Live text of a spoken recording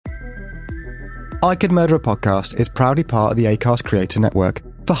I Could Murder a Podcast is proudly part of the Acast Creator Network.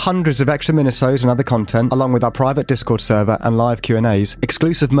 For hundreds of extra minisodes and other content, along with our private Discord server and live Q&As,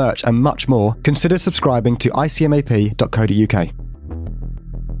 exclusive merch and much more, consider subscribing to icmap.co.uk.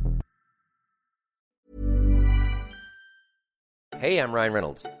 Hey, I'm Ryan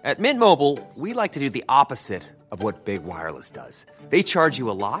Reynolds. At Mint Mobile, we like to do the opposite of what Big Wireless does. They charge you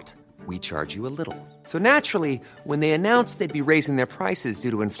a lot, we charge you a little. So naturally, when they announced they'd be raising their prices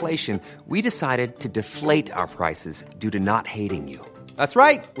due to inflation, we decided to deflate our prices due to not hating you. That's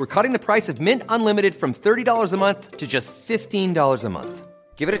right. We're cutting the price of Mint Unlimited from $30 a month to just $15 a month.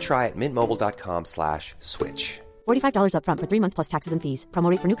 Give it a try at mintmobile.com/switch. $45 up front for 3 months plus taxes and fees. Promo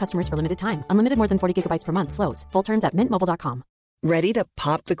rate for new customers for limited time. Unlimited more than 40 gigabytes per month. Slows full terms at mintmobile.com. Ready to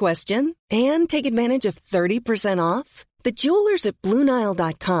pop the question and take advantage of 30% off? The jewelers at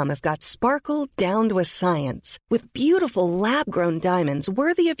BlueNile.com have got sparkle down to a science with beautiful lab-grown diamonds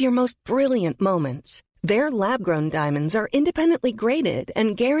worthy of your most brilliant moments. Their lab-grown diamonds are independently graded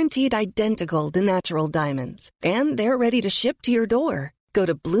and guaranteed identical to natural diamonds. And they're ready to ship to your door. Go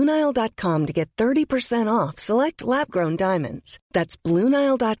to BlueNile.com to get 30% off select lab-grown diamonds. That's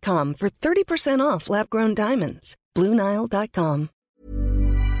BlueNile.com for 30% off lab-grown diamonds. BlueNile.com.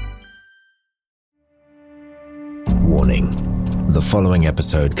 Warning. The following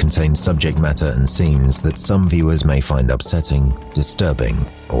episode contains subject matter and scenes that some viewers may find upsetting, disturbing,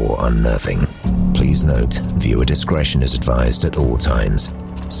 or unnerving. Please note, viewer discretion is advised at all times.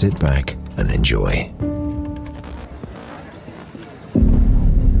 Sit back and enjoy.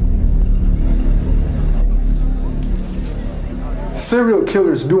 Serial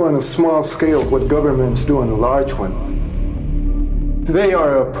killers do on a small scale what governments do on a large one. They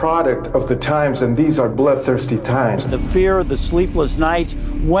are a product of the times, and these are bloodthirsty times. The fear, the sleepless nights.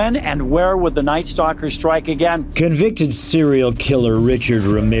 When and where would the Night Stalker strike again? Convicted serial killer Richard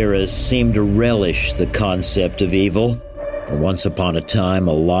Ramirez seemed to relish the concept of evil. Once upon a time,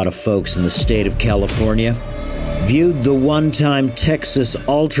 a lot of folks in the state of California viewed the one-time Texas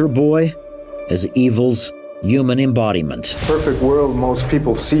altar boy as evil's human embodiment. Perfect world most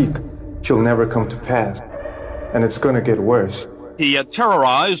people seek shall never come to pass, and it's gonna get worse. He had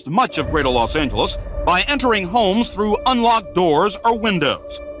terrorized much of greater Los Angeles by entering homes through unlocked doors or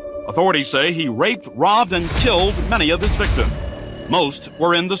windows. Authorities say he raped, robbed, and killed many of his victims. Most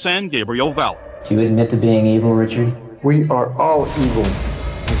were in the San Gabriel Valley. Do you admit to being evil, Richard? We are all evil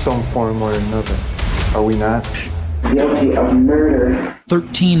in some form or another, are we not? Guilty of murder.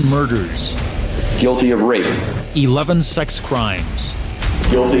 13 murders. Guilty of rape. 11 sex crimes.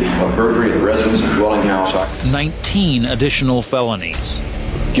 Guilty of burglary of residence and dwelling house. 19 additional felonies.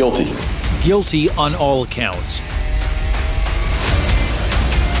 Guilty. Guilty on all counts.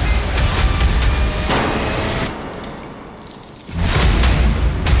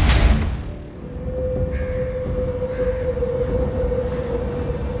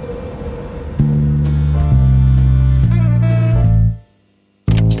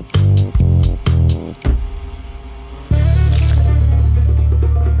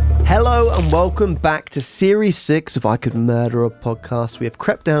 Hello and welcome back to Series 6 of I Could Murder a Podcast. We have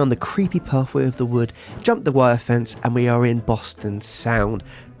crept down the creepy pathway of the wood, jumped the wire fence, and we are in Boston Sound.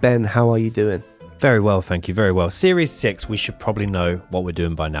 Ben, how are you doing? Very well, thank you, very well. Series 6, we should probably know what we're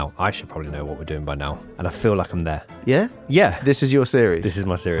doing by now. I should probably know what we're doing by now, and I feel like I'm there. Yeah? Yeah. This is your series? This is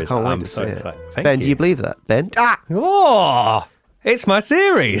my series. I'm so excited. Ben, do you believe that? Ben? Ah! Oh! It's my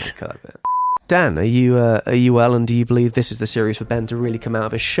series! Dan, are you well, and do you believe this is the series for Ben to really come out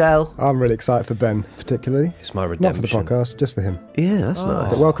of his shell? I'm really excited for Ben, particularly. It's my redemption. Not for the podcast, just for him. Yeah, that's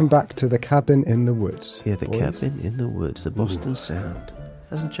nice. But welcome back to the cabin in the woods. Yeah, the boys. cabin in the woods, the Boston Sound.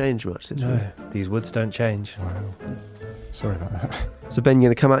 Hasn't changed much since No, these woods don't change. Wow. Sorry about that. So Ben, you're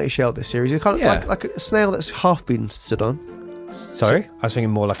going to come out of your shell this series. You're kind of Yeah. like a snail that's half been stood on. Sorry? I was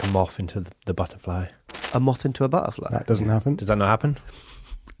thinking more like a moth into the butterfly. A moth into a butterfly? That doesn't happen. Does that not happen?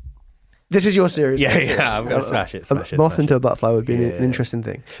 This is your series. Yeah, I'm going to smash it. A moth into a butterfly would be an interesting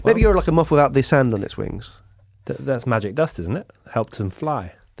thing. Maybe you're like a moth without the sand on its wings. That's magic dust, isn't it? Helps them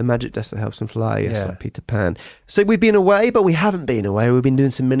fly. The magic dust that helps them fly, yes, like Peter Pan. So we've been away, but we haven't been away. We've been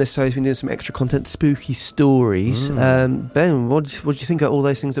doing some minisodes, we've been doing some extra content, spooky stories. Ben, what do you think of all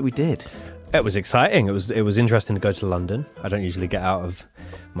those things that we did? It was exciting. It was interesting to go to London. I don't usually get out of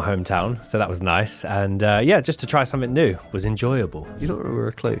my hometown, so that was nice. And just to try something new was enjoyable. You don't remember a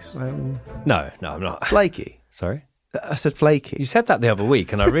recluse? No, I'm not. Flaky? Sorry? I said flaky. You said that the other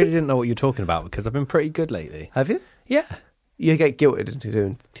week, and I really didn't know what you were talking about because I've been pretty good lately. Have you? Yeah. You get guilted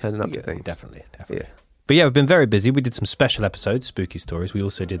into turning up to things. Definitely. Yeah. But yeah, we've been very busy. We did some special episodes, spooky stories. We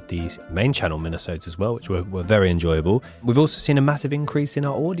also did the main channel minisodes as well, which were very enjoyable. We've also seen a massive increase in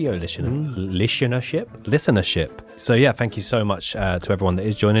our audio listenership. So yeah, thank you so much to everyone that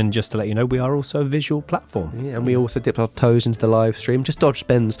is joining. Just to let you know, we are also a visual platform. Yeah, and we also dipped our toes into the live stream. Just dodged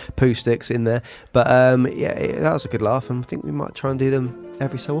Ben's poo sticks in there. But yeah, that was a good laugh, and I think we might try and do them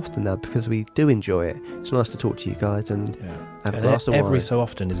every so often now because we do enjoy it. It's nice to talk to you guys and have a glass of wine. Every so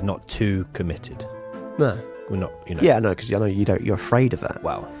often is not too committed. No. We're not, Yeah, no, because I know you're afraid of that.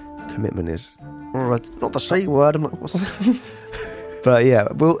 Wow. Commitment is not the same word. I'm like, what's that? But yeah,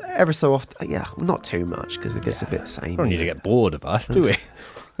 we'll every so often, not too much because it gets a bit samey. We don't need to get bored of us, do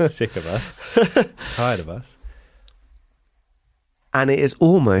we? Sick of us. Tired of us. And it is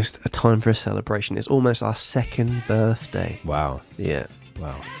almost a time for a celebration. It's almost our second birthday. Wow. Yeah.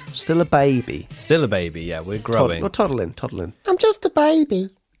 Wow. Still a baby. Yeah. We're growing. Toddling. I'm just a baby.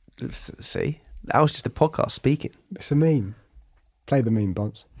 See? That was just a podcast speaking. It's a meme. Play the meme,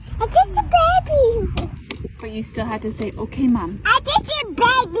 Bonds. I'm just a baby. But you still had to say, okay, Mum. I'm just a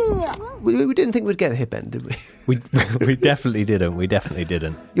baby. We didn't think we'd get here, Ben, did we? We definitely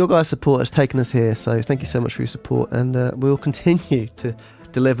didn't. Your guys' support has taken us here, so thank you so much for your support, and we'll continue to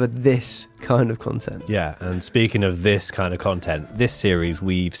deliver this kind of content. Yeah, and speaking of this kind of content, this series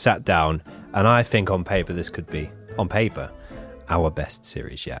we've sat down, and I think on paper this could be, our best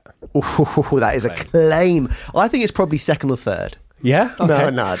series yet. Oh, that is a claim. I think it's probably second or third. Yeah? Okay. No,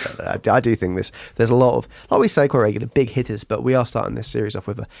 I don't know. I do think there's a lot of, like we say, quite regular big hitters, but we are starting this series off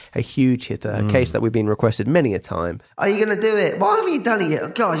with a huge hitter, a case that we've been requested many a time. Are you going to do it? Why haven't you done it yet? Oh,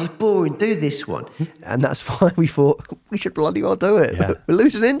 God, it's boring. Do this one. And that's why we thought we should bloody well do it. Yeah. We're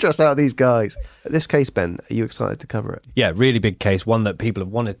losing interest out of these guys. This case, Ben, are you excited to cover it? Yeah, really big case, one that people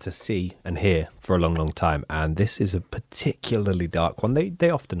have wanted to see and hear for a long, long time. And this is a particularly dark one. They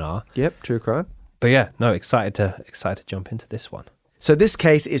often are. Yep, true crime. But yeah, no, excited to jump into this one. So this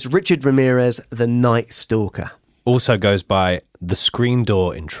case is Richard Ramirez, the Night Stalker. Also goes by the Screen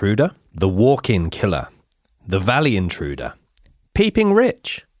Door Intruder, the Walk-In Killer, the Valley Intruder, Peeping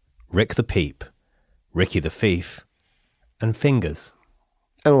Rich, Rick the Peep, Ricky the Thief, and Fingers.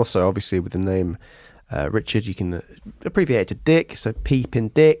 And also, obviously, with the name Richard, you can abbreviate it to Dick. So Peeping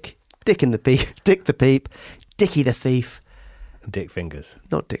Dick, Dick in the Peep, Dick the Peep, Dickie the Thief. Dick Fingers.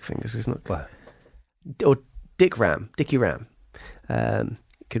 Not Dick Fingers, it's not. What? Or Dick Ram, Dickie Ram.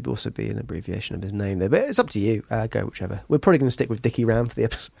 Could also be an abbreviation of his name there, but it's up to you. Go whichever. We're probably going to stick with Dickie Ram for the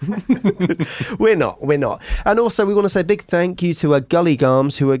episode. We're not. And also, we want to say a big thank you to Gully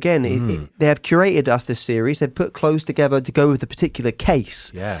Garms, who again, they have curated us this series. They've put clothes together to go with a particular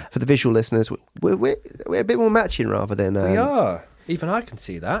case. Yeah. For the visual listeners, we're a bit more matching rather than. We are. Even I can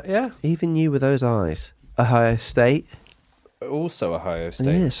see that. Yeah. Even you with those eyes. Ohio State. Also Ohio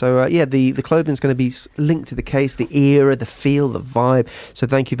State. Yeah, so the clothing's going to be linked to the case, the era, the feel, the vibe. So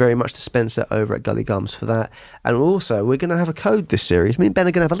thank you very much to Spencer over at Gully Gums for that. And also, we're going to have a code this series. Me and Ben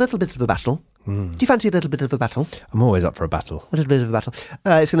are going to have a little bit of a battle. Do you fancy a little bit of a battle? I'm always up for a battle. A little bit of a battle.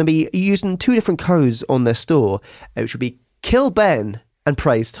 It's going to be using two different codes on their store, which will be Kill Ben and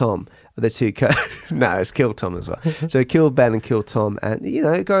Praise Tom. The two no, it's Kill Tom as well. So Kill Ben and Kill Tom, and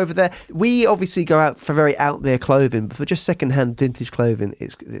go over there. We obviously go out for very out there clothing, but for just secondhand vintage clothing,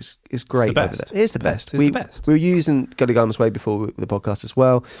 it's great over there. It's the best. The best. We were using Gully Garms way before the podcast as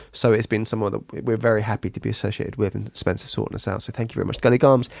well, so it's been someone that we're very happy to be associated with, and Spencer sorting us out. So thank you very much, Gully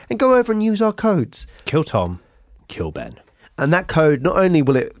Garms, and go over and use our codes. Kill Tom, Kill Ben. And that code, not only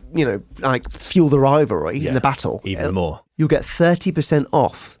will it, fuel the rivalry in the battle, even more. You'll get 30%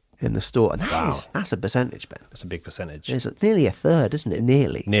 off in the store. And that's a percentage, Ben. That's a big percentage. It's nearly a third, isn't it?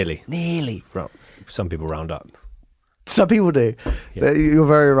 Nearly. Some people round up. Some people do. Yeah. You're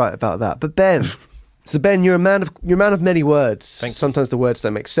very right about that. But Ben, you're a man of many words. Sometimes the words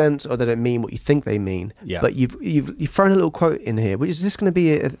don't make sense, or they don't mean what you think they mean. Yeah. But you've thrown a little quote in here. Is this going to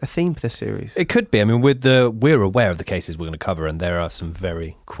be a theme for this series? It could be. I mean, we're aware of the cases we're going to cover, and there are some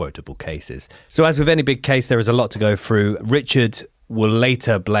very quotable cases. So as with any big case, there is a lot to go through. Richard will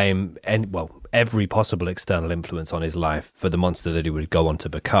later blame every possible external influence on his life for the monster that he would go on to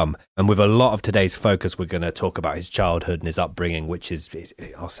become. And with a lot of today's focus, we're going to talk about his childhood and his upbringing, which is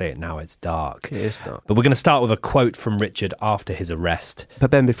I'll say it now, it's dark. It is dark. But we're going to start with a quote from Richard after his arrest.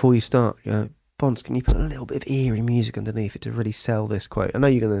 But Ben, before you start, Bonds, can you put a little bit of eerie music underneath it to really sell this quote? I know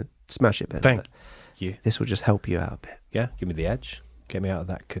you're going to smash it, Ben. Thank you. This will just help you out a bit. Yeah, give me the edge. Get me out of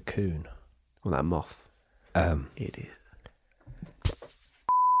that cocoon. Or that moth. Idiot.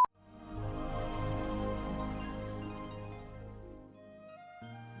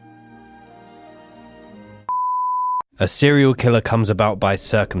 A serial killer comes about by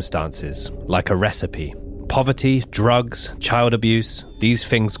circumstances, like a recipe, Poverty, drugs, child abuse, these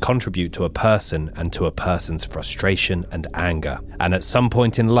things contribute to a person and to a person's frustration and anger. And at some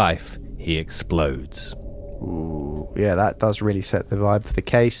point in life, he explodes. Ooh, yeah, that does really set the vibe for the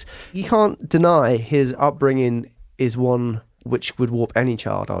case. You can't deny his upbringing is one which would warp any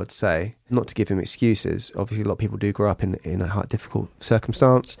child, I would say. Not to give him excuses. Obviously, a lot of people do grow up in a difficult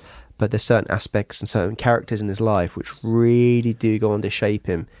circumstance, but there's certain aspects and certain characters in his life which really do go on to shape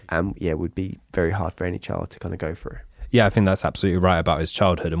him, and yeah, would be very hard for any child to kind of go through. Yeah, I think that's absolutely right about his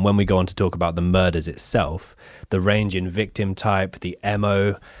childhood. And when we go on to talk about the murders itself, the range in victim type, the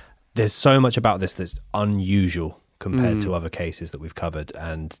MO, there's so much about this that's unusual compared to other cases that we've covered,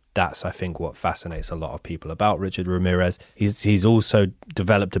 and that's, I think, what fascinates a lot of people about Richard Ramirez. He's also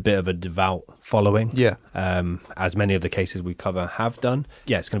developed a bit of a devout following, as many of the cases we cover have done.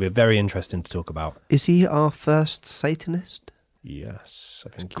 Yeah, it's going to be very interesting to talk about. Is he our first Satanist? Yes, I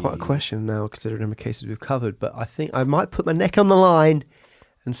think it's quite a question now, considering the cases we've covered, but I think I might put my neck on the line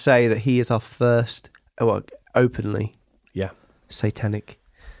and say that he is our first, openly satanic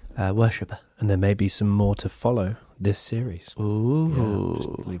worshipper. And there may be some more to follow this series. Ooh. Yeah,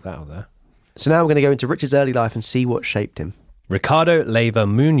 just leave that out there. So now we're going to go into Richard's early life and see what shaped him. Ricardo Leyva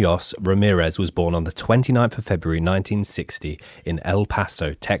Munoz Ramirez was born on the 29th of February 1960 in El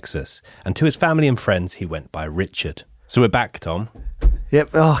Paso, Texas. And to his family and friends, he went by Richard. So we're back, Tom. Yep.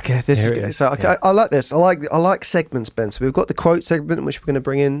 Oh, okay. This Here is it good. is. So okay, I like this. I like segments, Ben. So we've got the quote segment, which we're going to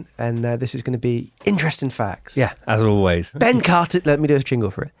bring in, and this is going to be interesting facts. Yeah, as always. Ben Carter. Let me do a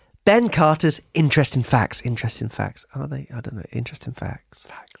jingle for it. Ben Carter's interesting facts. Interesting facts. Are they? I don't know. Interesting facts.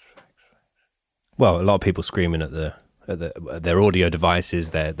 Facts. Well, a lot of people screaming at their audio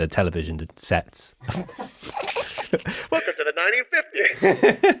devices, their television sets. Welcome to the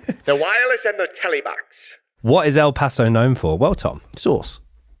 1950s. The wireless and the telebox. What is El Paso known for? Well, Tom. Sauce.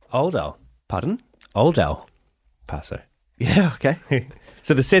 Old El. Pardon? Old El Paso. Yeah, okay.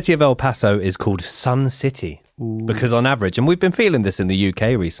 So the city of El Paso is called Sun City. Ooh. Because on average, and we've been feeling this in the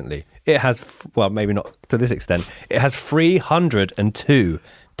UK recently, it has, well, maybe not to this extent, it has 302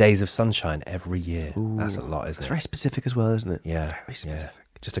 days of sunshine every year. Ooh. That's a lot, isn't it? It's very specific as well, isn't it? Yeah. Very specific.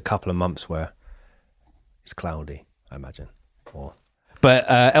 Yeah. Just a couple of months where it's cloudy, I imagine. But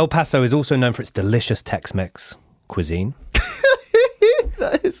El Paso is also known for its delicious Tex-Mex cuisine.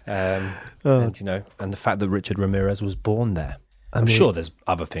 That is... and, and the fact that Richard Ramirez was born there. I'm sure there's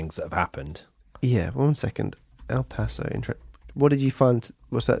other things that have happened. Yeah, 1 second. El Paso. What did you find?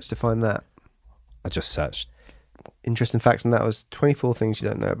 What search to find that? I just searched. Interesting facts, and that was 24 things you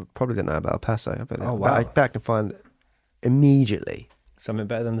don't know, but probably don't know about El Paso. Oh, wow. I bet I can find it immediately. Something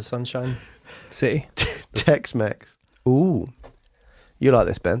better than the Sunshine City? Tex-Mex. Ooh. You like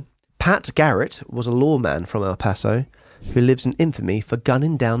this, Ben? Pat Garrett was a lawman from El Paso who lives in infamy for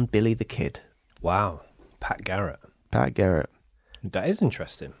gunning down Billy the Kid. Wow. Pat Garrett. Pat Garrett. That is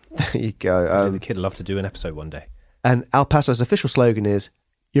interesting. There you go. Billy the Kid would love to do an episode one day. And El Paso's official slogan is,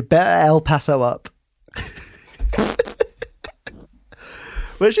 "You better El Paso up."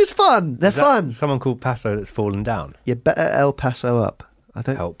 Which is fun. They're fun. Someone called Paso that's fallen down. You better El Paso up.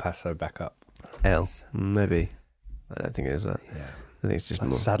 Help Paso back up. Maybe. I don't think it is that. Yeah. I think it's just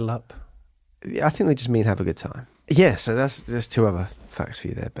more. Saddle up. Yeah, I think they just mean have a good time. Yeah, so there's two other facts for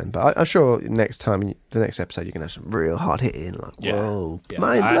you there, Ben. But I'm sure next time, the next episode, you're going to have some real hard hitting, like, whoa,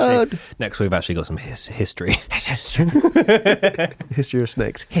 mind blood. Next week, we've actually got some history. History of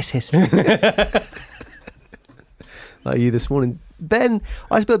snakes. History. Like you this morning. Ben,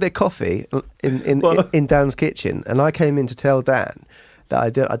 I spilled a bit of coffee in Dan's kitchen, and I came in to tell Dan that I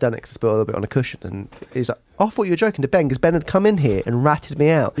done it because I spilled a little bit on a cushion, and he's like, I thought you were joking to Ben, because Ben had come in here and ratted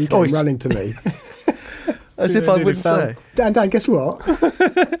me out. He came running to me. As if I wouldn't say. Dan, guess what?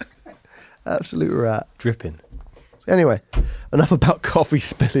 Absolute rat. Dripping. Anyway, enough about coffee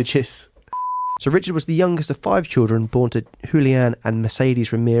spillages. So Richard was the youngest of 5 children born to Julian and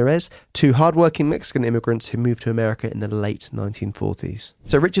Mercedes Ramirez, 2 hardworking Mexican immigrants who moved to America in the late 1940s.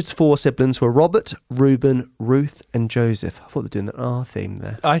 So Richard's 4 siblings were Robert, Reuben, Ruth and Joseph. I thought they were doing the R theme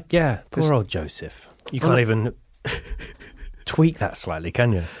there. Poor old Joseph. You can't even tweak that slightly,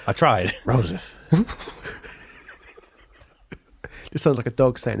 can you? I tried. Joseph. Just sounds like a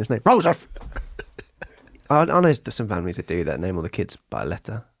dog saying his name. Joseph! I know there's some families that do that, name all the kids by a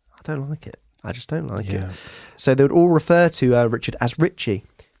letter. I don't like it. I just don't like it. So they would all refer to Richard as Richie.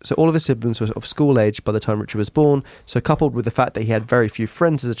 So all of his siblings were of school age by the time Richard was born. So coupled with the fact that he had very few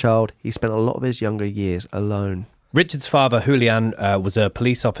friends as a child, he spent a lot of his younger years alone. Richard's father, Julian, was a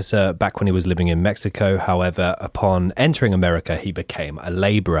police officer back when he was living in Mexico. However, upon entering America, he became a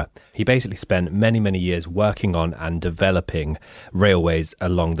labourer. He basically spent many, many years working on and developing railways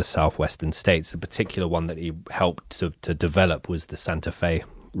along the southwestern states. The particular one that he helped to develop was the Santa Fe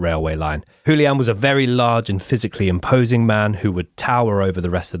railway line. Julian was a very large and physically imposing man who would tower over the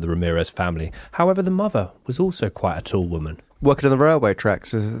rest of the Ramirez family. However, the mother was also quite a tall woman. Working on the railway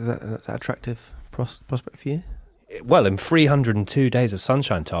tracks, is that an attractive prospect for you? Well, in 302 days of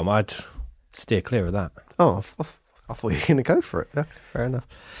sunshine, Tom, I'd steer clear of that. Oh, I thought you were going to go for it. No, fair enough.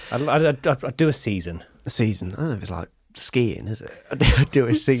 I'd do a season. A season? I don't know if it's like skiing, is it? I'd do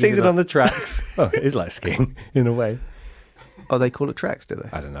a season. Season on the tracks. Oh, it is like skiing, in a way. Oh, they call it tracks, do they?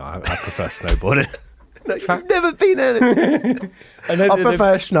 I don't know. I prefer snowboarding. No, you've never been in it. I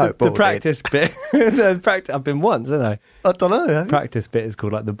prefer snowboarding. The practice bit. I've been once, haven't I don't know. The practice bit is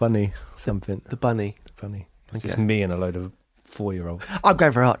called like the bunny something. The bunny. It's just me and a load of 4-year-olds. I'm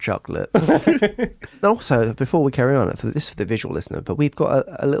going for hot chocolate. And also, before we carry on, this is for the visual listener, but we've got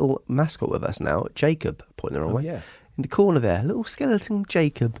a little mascot with us now, Jacob, pointing the wrong way. Yeah. In the corner there, little skeleton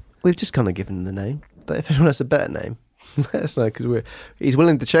Jacob. We've just kind of given him the name, but if anyone has a better name, let us know, because he's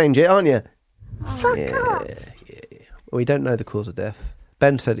willing to change it, aren't you? Fuck off. Yeah. Well, we don't know the cause of death.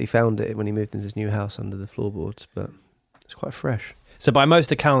 Ben said he found it when he moved into his new house under the floorboards, but it's quite fresh. So by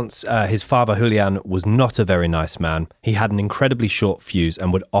most accounts, his father, Julian, was not a very nice man. He had an incredibly short fuse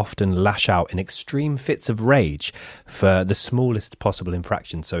and would often lash out in extreme fits of rage for the smallest possible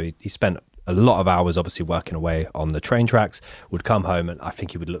infraction. So he spent a lot of hours obviously working away on the train tracks, would come home and I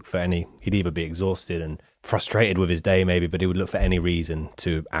think he would look for he'd either be exhausted and frustrated with his day maybe, but he would look for any reason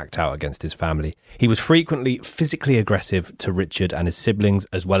to act out against his family. He was frequently physically aggressive to Richard and his siblings,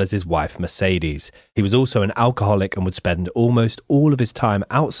 as well as his wife, Mercedes. He was also an alcoholic and would spend almost all of his time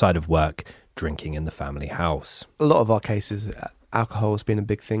outside of work drinking in the family house. A lot of our cases, alcohol has been a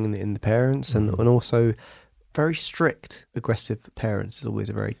big thing in the parents, and also very strict, aggressive parents is always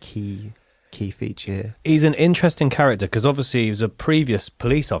a very key feature here. He's an interesting character because obviously he was a previous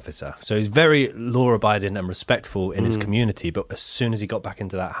police officer, so he's very law-abiding and respectful in his community, but as soon as he got back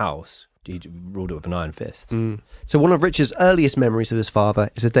into that house, he ruled it with an iron fist. So one of Richard's earliest memories of his father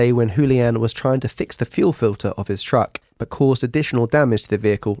is a day when Julian was trying to fix the fuel filter of his truck, but caused additional damage to the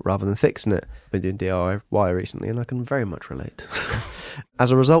vehicle rather than fixing it. I've been doing DIY recently and I can very much relate.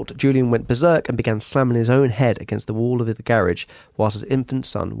 As a result, Julian went berserk and began slamming his own head against the wall of the garage whilst his infant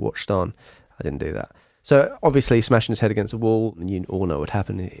son watched on. I didn't do that. So obviously smashing his head against the wall, and you all know what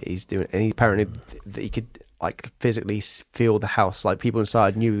happened. He's doing it, and he apparently he could like physically feel the house, like people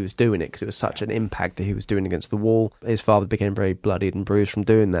inside knew he was doing it because it was such an impact that he was doing against the wall. His father became very bloodied and bruised from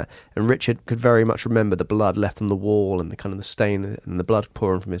doing that, and Richard could very much remember the blood left on the wall and the kind of the stain and the blood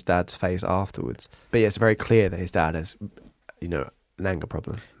pouring from his dad's face afterwards. But yeah, it's very clear that his dad has, an anger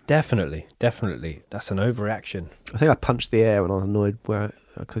problem. Definitely. That's an overreaction. I think I punched the air when I was annoyed where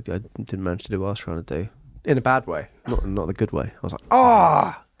I didn't manage to do what I was trying to do. In a bad way, not the good way. I was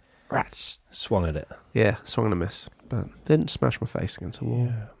like, rats. Swung at it. Yeah, swung and a miss. But didn't smash my face against a wall.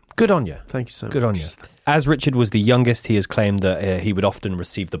 Yeah. Good on you. Thank you so much. Good on you. As Richard was the youngest, he has claimed that he would often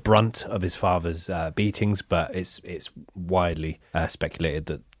receive the brunt of his father's beatings, but it's widely speculated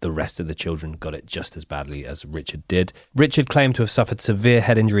that the rest of the children got it just as badly as Richard did. Richard claimed to have suffered severe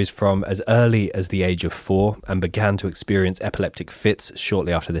head injuries from as early as the age of 4 and began to experience epileptic fits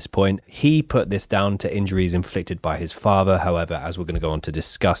shortly after this point. He put this down to injuries inflicted by his father. However, as we're going to go on to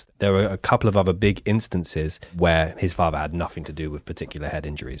discuss, there were a couple of other big instances where his father had nothing to do with particular head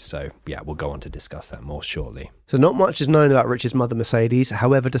injuries. So, yeah, we'll go on to discuss that more shortly. So not much is known about Richard's mother, Mercedes.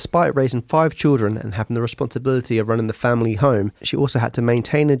 However, despite raising 5 children and having the responsibility of running the family home, she also had to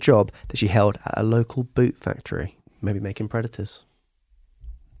maintain a job that she held at a local boot factory, maybe making predators,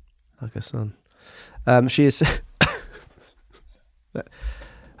 like her son. She is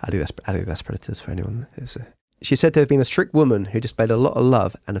Adidas predators for anyone. She's said to have been a strict woman who displayed a lot of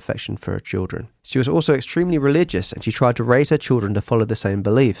love and affection for her children. She was also extremely religious, and she tried to raise her children to follow the same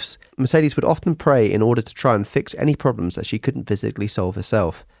beliefs. Mercedes would often pray in order to try and fix any problems that she couldn't physically solve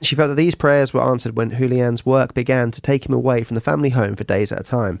herself. She felt that these prayers were answered when Julian's work began to take him away from the family home for days at a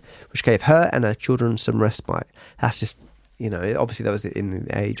time, which gave her and her children some respite. That's just, obviously that was in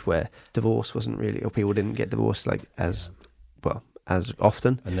the age where divorce wasn't really, or people didn't get divorced as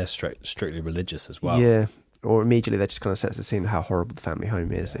often. And they're strictly religious as well. Yeah. Or immediately that just kind of sets the scene of how horrible the family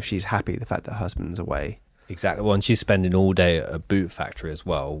home is. If she's happy the fact that her husband's away. Exactly. Well, and she's spending all day at a boot factory as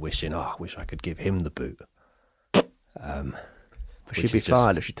well, wishing, I wish I could give him the boot. She'd be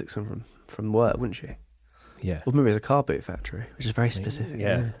fired if she took some from work, wouldn't she? Yeah. Well, maybe it's a car boot factory, which is very specific.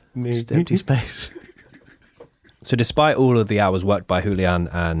 Yeah. Just empty space. So despite all of the hours worked by Julian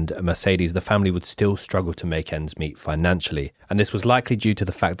and Mercedes, the family would still struggle to make ends meet financially. And this was likely due to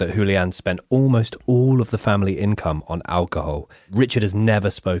the fact that Julian spent almost all of the family income on alcohol. Richard has never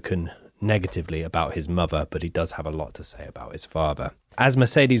spoken negatively about his mother, but he does have a lot to say about his father. As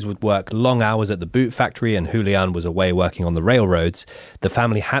Mercedes would work long hours at the boot factory and Julian was away working on the railroads, the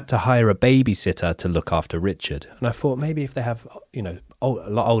family had to hire a babysitter to look after Richard. And I thought maybe if they have, a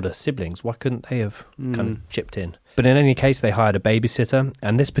lot older siblings, why couldn't they have kind of chipped in? But in any case, they hired a babysitter,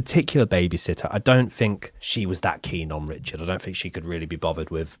 and this particular babysitter, I don't think she was that keen on Richard. I don't think she could really be bothered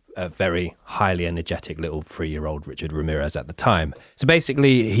with a very highly energetic little 3-year-old Richard Ramirez at the time. So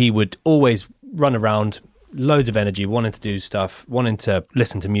basically, he would always run around, loads of energy, wanting to do stuff, wanting to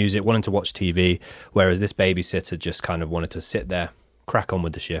listen to music, wanting to watch TV, whereas this babysitter just kind of wanted to sit there, crack on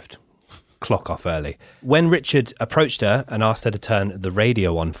with the shift, clock off early. When Richard approached her and asked her to turn the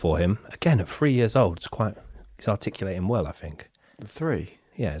radio on for him, again, at 3 years old, he's articulating well, I think. 3?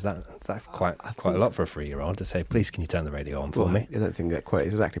 Yeah, that's quite a lot for a 3-year-old to say, please, can you turn the radio on for me? I don't think that quite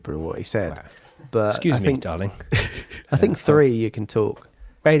exactly probably what he said. Wow. But excuse me, darling. I think 3 you can talk.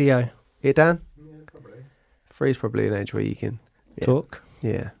 Radio. Yeah, Dan? Yeah, probably. 3 is probably an age where you can talk.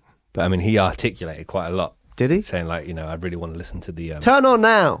 Yeah. But I mean, he articulated quite a lot. Did he? Saying like, I really want to listen to the... Turn on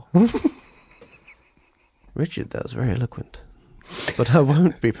now! Richard, that was very eloquent. But I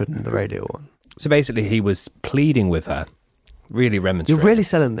won't be putting the radio on. So basically, he was pleading with her, really remonstrating. You're really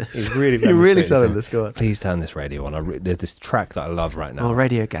selling this. He's really You're really selling this, go on. Please turn this radio on. There's this track that I love right now. Oh,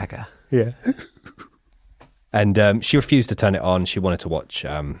 Radio Gaga. Yeah. And she refused to turn it on. She wanted to watch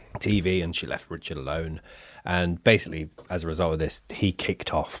TV, and she left Richard alone. And basically, as a result of this, he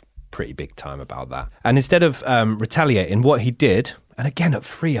kicked off pretty big time about that. And instead of retaliating, what he did, and again at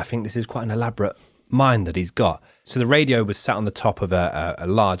 3, I think this is quite an elaborate mind that he's got. So the radio was sat on the top of a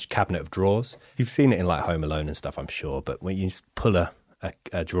large cabinet of drawers. You've seen it in like Home Alone and stuff, I'm sure, but when you pull a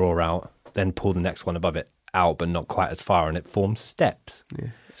drawer out, then pull the next one above it out, but not quite as far, and it forms steps. Yeah.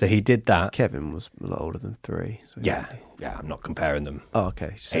 So he did that. Kevin was a lot older than 3. So yeah, I'm not comparing them. Oh,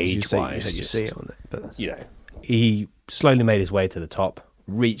 okay. So age-wise, you see it on it. But he slowly made his way to the top,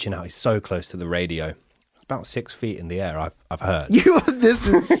 reaching out. He's so close to the radio. About 6 feet in the air, I've heard. This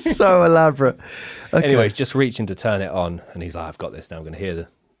is so elaborate. Okay. Anyway, he's just reaching to turn it on, and he's like, I've got this now. I'm going to hear the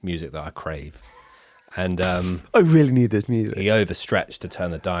music that I crave. And I really need this music. He overstretched to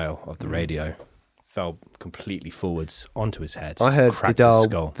turn the dial of the radio, fell completely forwards onto his head. I heard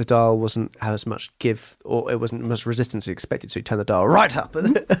the dial wasn't as much give, or it wasn't as much resistance as expected, so he turned the dial right up.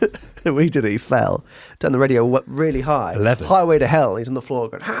 And when he did it, he fell. Turned the radio really high. 11. Highway to hell. He's on the floor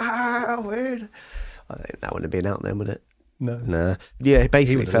going, weird. I think that wouldn't have been out then, would it? No. Nah. Yeah, he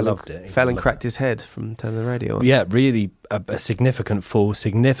basically he fell and cracked his head from turning the radio on. Yeah, really a significant fall,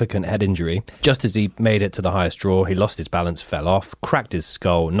 significant head injury. Just as he made it to the highest drawer, he lost his balance, fell off, cracked his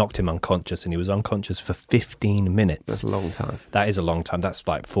skull, knocked him unconscious, and he was unconscious for 15 minutes. That's a long time. That is a long time. That's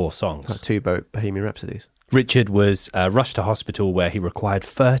like 4 songs. Like 2 Bohemian Rhapsodies. Richard was rushed to hospital where he required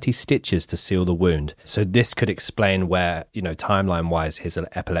 30 stitches to seal the wound. So this could explain where, timeline-wise, his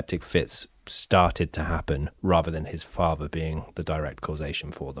epileptic fits started to happen rather than his father being the direct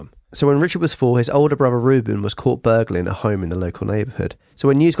causation for them. So when Richard was 4, his older brother Ruben was caught burgling a home in the local neighbourhood. So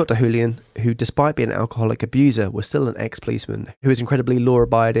when news got to Julian, who despite being an alcoholic abuser was still an ex-policeman, who was incredibly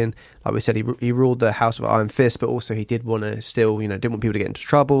law-abiding, like we said, he ruled the house with iron fist, but also he did want to still, didn't want people to get into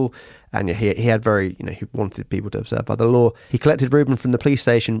trouble, and he had very, he wanted people to observe by the law. He collected Ruben from the police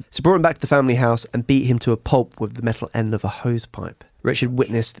station, so brought him back to the family house and beat him to a pulp with the metal end of a hose pipe. Richard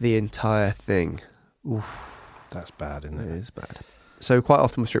witnessed the entire thing. Oof. That's bad, isn't it? It is bad. So quite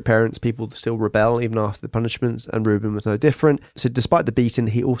often with strict parents, people still rebel even after the punishments, and Ruben was no different. So despite the beating,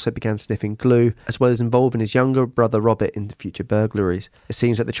 he also began sniffing glue, as well as involving his younger brother Robert into future burglaries. It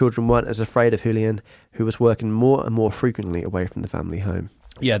seems that the children weren't as afraid of Julian, who was working more and more frequently away from the family home.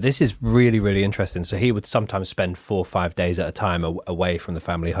 Yeah, this is really, really interesting. So he would sometimes spend 4 or 5 days at a time away from the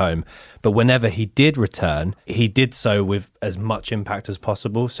family home. But whenever he did return, he did so with as much impact as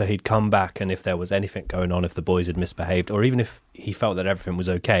possible. So he'd come back, and if there was anything going on, if the boys had misbehaved, or even if he felt that everything was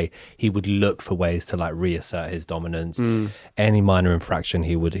okay, he would look for ways to reassert his dominance. Any minor infraction,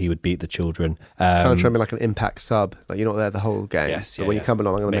 he would beat the children. Kind of try to be like an impact sub. Like you're not there the whole game. Yes, but when you come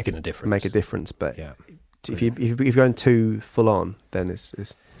along, I'm going to make a difference. But yeah. If you're going too full on, then it's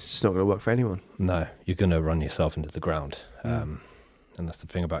just not going to work for anyone. No, you're going to run yourself into the ground. And that's the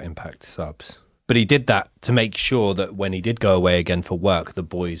thing about impact subs. But he did that to make sure that when he did go away again for work, the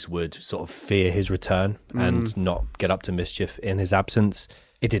boys would sort of fear his return and not get up to mischief in his absence.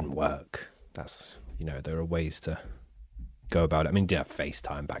 It didn't work. That's, there are ways to go about it. I mean, didn't have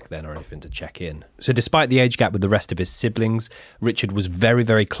FaceTime back then or anything to check in. So despite the age gap with the rest of his siblings, Richard was very,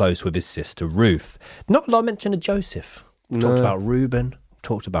 very close with his sister Ruth. Not a lot of mention of Joseph. We've talked about Reuben,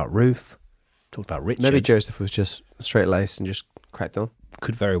 talked about Ruth, talked about Richard. Maybe Joseph was just straight-laced and just cracked on.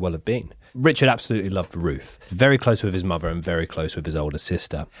 Could very well have been. Richard absolutely loved Ruth. Very close with his mother and very close with his older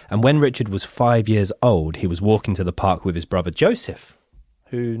sister. And when Richard was 5 years old, he was walking to the park with his brother Joseph,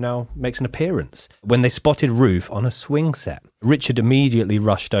 who now makes an appearance, when they spotted Ruth on a swing set. Richard immediately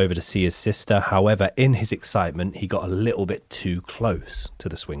rushed over to see his sister. However, in his excitement, he got a little bit too close to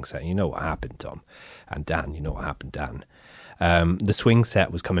the swing set. You know what happened, Tom. And Dan, you know what happened, Dan. The swing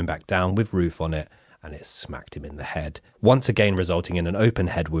set was coming back down with Ruth on it, and it smacked him in the head, once again resulting in an open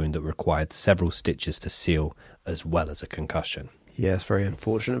head wound that required several stitches to seal, as well as a concussion. Yeah, it's very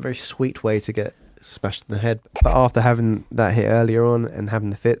unfortunate. A very sweet way to get smashed in the head. But after having that hit earlier on and having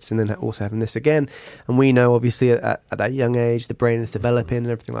the fits and then also having this again, and we know obviously at that young age the brain is developing and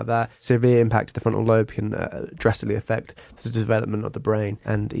everything like that, severe impact to the frontal lobe can drastically affect the development of the brain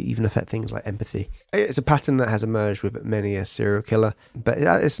and even affect things like empathy. It's a pattern that has emerged with many a serial killer, but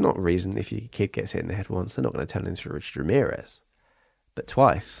it's not a reason if your kid gets hit in the head once, they're not going to turn into Richard Ramirez. But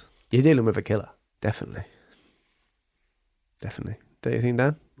twice, you're dealing with a killer. Definitely. Don't you think,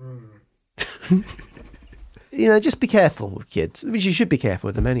 Dan? You know, just be careful with kids. Which you should be careful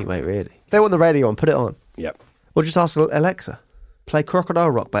with them anyway, really. If they want the radio on, put it on. Yep. Or just ask Alexa, play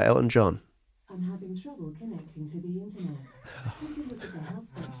Crocodile Rock by Elton John. I'm having trouble connecting to the internet. Take a look at the help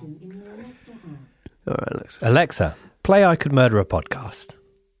section in your Alexa app. All right, Alexa. Alexa, play I Could Murder a Podcast.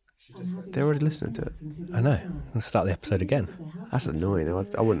 They're already listening to it. I know. Let's start the episode again. That's annoying.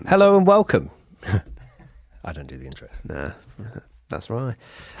 I wouldn't. Hello and welcome. I don't do the intros. Nah, that's right.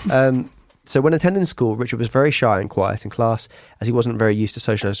 So when attending school, Richard was very shy and quiet in class, as he wasn't very used to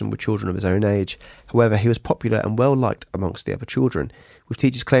socialising with children of his own age. However, he was popular and well liked amongst the other children, with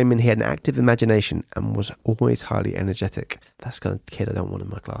teachers claiming he had an active imagination and was always highly energetic. That's the kind of kid I don't want in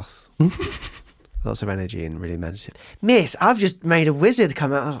my class. Lots of energy and really imaginative. Miss, I've just made a wizard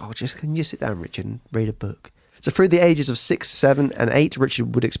come out. Oh, can you sit down, Richard, and read a book? So through the ages of 6, 7 and 8,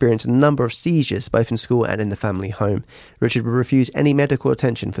 Richard would experience a number of seizures, both in school and in the family home. Richard would refuse any medical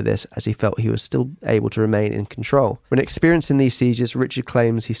attention for this, as he felt he was still able to remain in control. When experiencing these seizures, Richard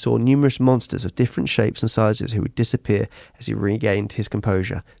claims he saw numerous monsters of different shapes and sizes who would disappear as he regained his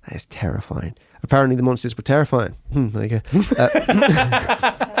composure. That is terrifying. Apparently the monsters were terrifying. There you go.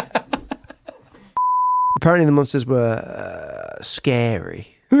 Apparently the monsters were scary.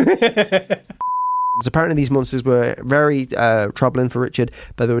 Apparently these monsters were very troubling for Richard,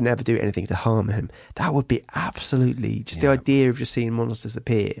 but they would never do anything to harm him. That would be absolutely just the idea of just seeing monsters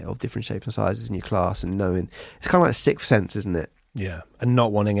appear of different shapes and sizes in your class and knowing. It's kind of like a sixth sense, isn't it? Yeah, and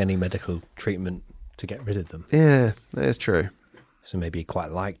not wanting any medical treatment to get rid of them. Yeah, that is true. So maybe he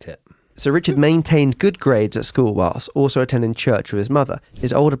quite liked it. So Richard maintained good grades at school whilst also attending church with his mother.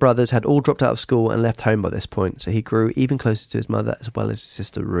 His older brothers had all dropped out of school and left home by this point, so he grew even closer to his mother as well as his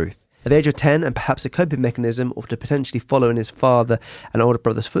sister Ruth. At the age of 10, and perhaps a coping mechanism of to potentially follow in his father and older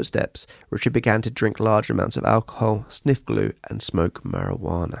brother's footsteps, Richard began to drink large amounts of alcohol, sniff glue, and smoke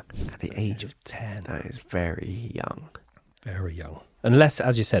marijuana. At the age of 10, that is very young. Very young. Unless,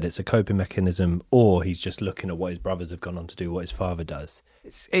 as you said, it's a coping mechanism, or he's just looking at what his brothers have gone on to do, what his father does.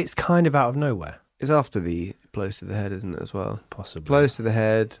 It's kind of out of nowhere. It's after the blows to the head, isn't it, as well? Possibly. Blows to the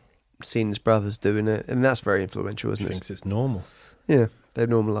head, seen his brothers doing it, and that's very influential, isn't it? He thinks it's normal. Yeah. They've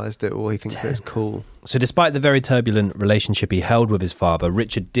normalised it, or he thinks it's cool. So despite the very turbulent relationship he held with his father,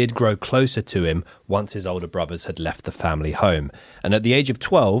 Richard did grow closer to him once his older brothers had left the family home. And at the age of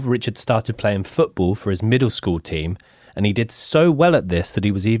 12, Richard started playing football for his middle school team, and he did so well at this that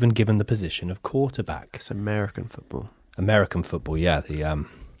he was even given the position of quarterback. It's American football. American football, yeah, the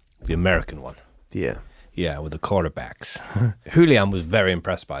American one. Yeah. Yeah, with the quarterbacks. Julian was very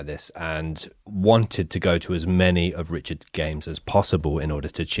impressed by this and wanted to go to as many of Richard's games as possible in order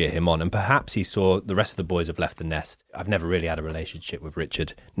to cheer him on. And perhaps he saw the rest of the boys have left the nest. I've never really had a relationship with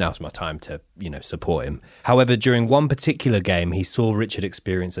Richard. Now's my time to, support him. However, during one particular game, he saw Richard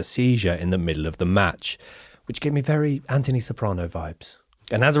experience a seizure in the middle of the match, which gave me very Anthony Soprano vibes.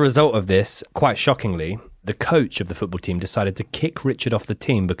 And as a result of this, quite shockingly, the coach of the football team decided to kick Richard off the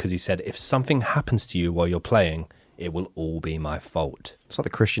team because he said, if something happens to you while you're playing, it will all be my fault. It's like the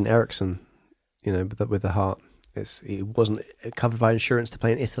Christian Eriksen, with the heart. He wasn't covered by insurance to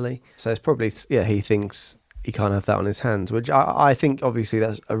play in Italy. So it's probably, he thinks he can't have that on his hands, which I think obviously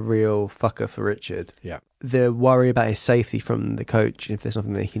that's a real fucker for Richard. Yeah. The worry about his safety from the coach, if there's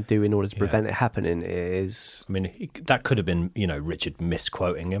nothing that he can do in order to prevent it happening, is... I mean, that could have been, Richard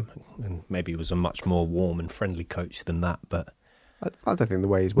misquoting him, and maybe he was a much more warm and friendly coach than that, but... I don't think the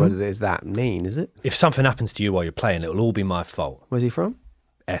way he's worded it is that mean, is it? If something happens to you while you're playing, it'll all be my fault. Where's he from?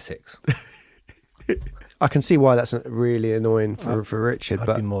 Essex. I can see why that's really annoying for Richard, I'd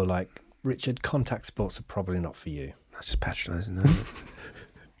but... be more like, Richard, contact sports are probably not for you. That's just patronising, isn't it?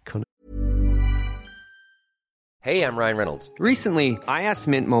 Hey, I'm Ryan Reynolds. Recently, I asked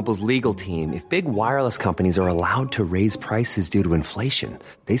Mint Mobile's legal team if big wireless companies are allowed to raise prices due to inflation.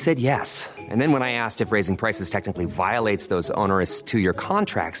 They said yes. And then when I asked if raising prices technically violates those onerous two-year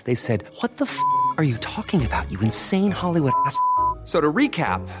contracts, they said, "What the f*** are you talking about, you insane Hollywood ass?" So to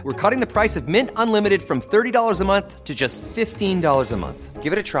recap, we're cutting the price of Mint Unlimited from $30 a month to just $15 a month.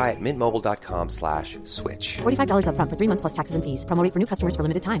 Give it a try at mintmobile.com/switch. $45 up front for 3 months plus taxes and fees. Promo rate for new customers for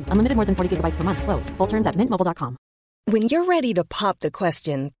limited time. Unlimited more than 40 gigabytes per month. Slows full terms at mintmobile.com. When you're ready to pop the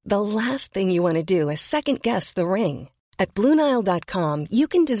question, the last thing you want to do is second-guess the ring. At BlueNile.com, you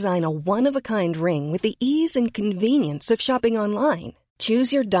can design a one-of-a-kind ring with the ease and convenience of shopping online.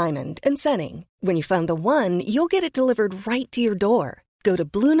 Choose your diamond and setting. When you find the one, you'll get it delivered right to your door. Go to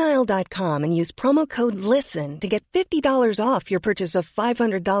BlueNile.com and use promo code LISTEN to get $50 off your purchase of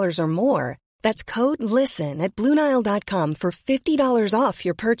 $500 or more. That's code LISTEN at BlueNile.com for $50 off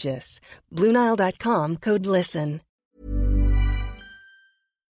your purchase. BlueNile.com, code LISTEN.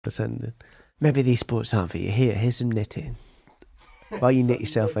 Maybe these sports aren't for you. Here's some knitting. While you knit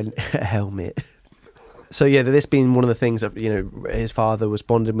yourself a helmet. So yeah, this being one of the things that, his father was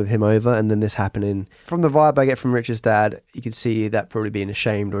bonding with him over, and then this happening. From the vibe I get from Richard's dad, you can see that probably being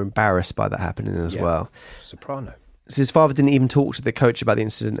ashamed or embarrassed by that happening as well. Soprano. So his father didn't even talk to the coach about the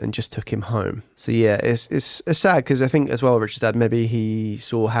incident and just took him home. So yeah, it's sad because I think as well, Richard's dad, maybe he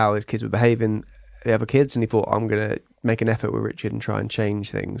saw how his kids were behaving, the other kids, and he thought, I'm going to make an effort with Richard and try and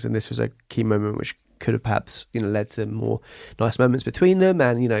change things. And this was a key moment which could have perhaps led to more nice moments between them.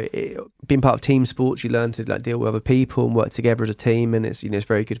 And being part of team sports, you learn to deal with other people and work together as a team, and it's it's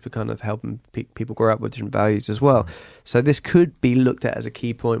very good for kind of helping people grow up with different values as well. So this could be looked at as a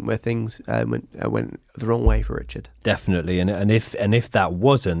key point where things went the wrong way for Richard. Definitely, and if that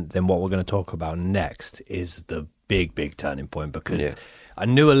wasn't, then what we're going to talk about next is the big turning point, because I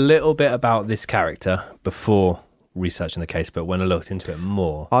knew a little bit about this character before researching the case, but when I looked into it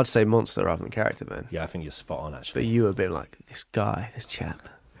more, I'd say monster rather than character, man. Yeah, I think you're spot on, actually. But you were a bit like, this guy, this chap.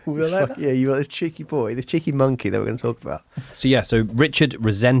 You were this cheeky boy, this cheeky monkey that we're going to talk about. So Richard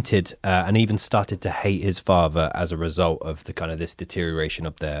resented and even started to hate his father as a result of the kind of this deterioration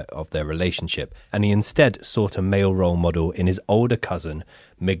of their relationship, and he instead sought a male role model in his older cousin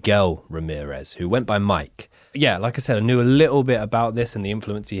Miguel Ramirez, who went by Mike. Yeah, like I said, I knew a little bit about this and the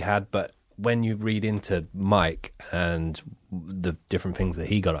influence he had, but when you read into Mike and the different things that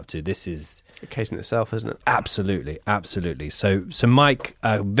he got up to, this is a case in itself, isn't it? Absolutely. So Mike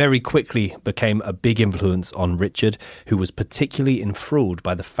very quickly became a big influence on Richard, who was particularly enthralled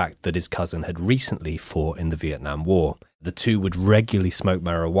by the fact that his cousin had recently fought in the Vietnam War. The two would regularly smoke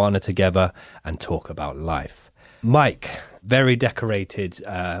marijuana together and talk about life. Mike, very decorated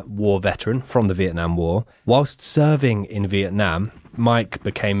war veteran from the Vietnam War. Whilst serving in Vietnam, Mike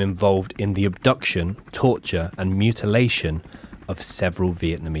became involved in the abduction, torture and mutilation of several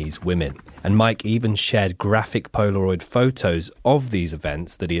Vietnamese women. And Mike even shared graphic Polaroid photos of these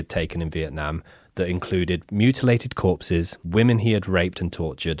events that he had taken in Vietnam that included mutilated corpses, women he had raped and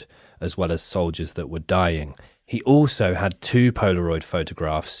tortured, as well as soldiers that were dying. He also had 2 Polaroid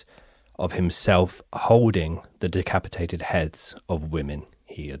photographs of himself holding the decapitated heads of women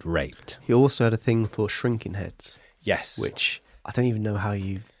he had raped. He also had a thing for shrinking heads. Yes. Which I don't even know how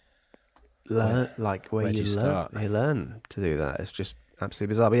you learn, where you learn to do that. It's just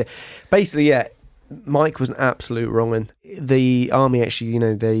absolutely bizarre. But yeah, basically, Mike was an absolute wrong-un. The army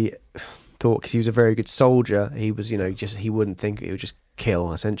actually, they thought, because he was a very good soldier, he was, he wouldn't think, it would just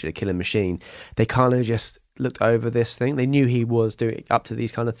kill, essentially, a killing machine. They kind of just looked over this thing. They knew he was doing up to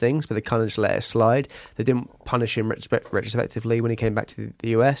these kind of things, but they kind of just let it slide. They didn't punish him retrospectively when he came back to the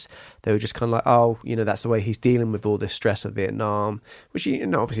US. They were just kind of like, oh, that's the way he's dealing with all this stress of Vietnam, which,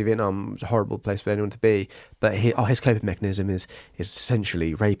 obviously Vietnam was a horrible place for anyone to be, but his coping mechanism is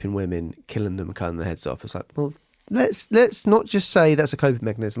essentially raping women, killing them and cutting their heads off. It's like, well, let's not just say that's a coping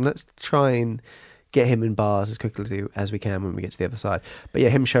mechanism. Let's try and get him in bars as quickly as we can when we get to the other side. But yeah,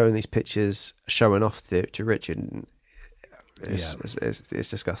 him showing these pictures, showing off to Richard, It's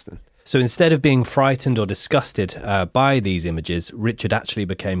disgusting. So instead of being frightened or disgusted by these images, Richard actually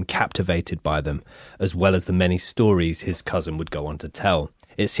became captivated by them, as well as the many stories his cousin would go on to tell.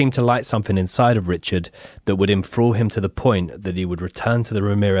 It seemed to light something inside of Richard that would enthrall him to the point that he would return to the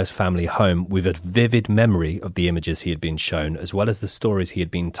Ramirez family home with a vivid memory of the images he had been shown, as well as the stories he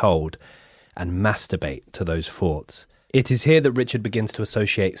had been told, and masturbate to those thoughts. It is here that Richard begins to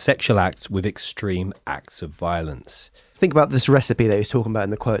associate sexual acts with extreme acts of violence. Think about this recipe that he's talking about in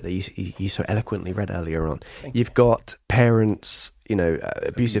the quote that you so eloquently read earlier on. You've got parents,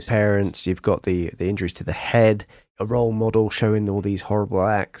 abusive parents. You've got the injuries to the head, a role model showing all these horrible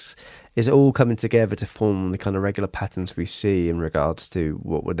acts. Is it all coming together to form the kind of regular patterns we see in regards to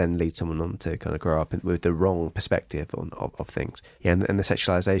what would then lead someone on to kind of grow up with the wrong perspective of things? Yeah, and the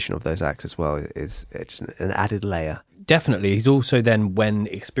sexualization of those acts as well it's an added layer. Definitely. He's also then, when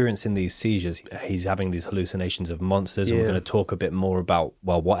experiencing these seizures, he's having these hallucinations of monsters. And we're going to talk a bit more about,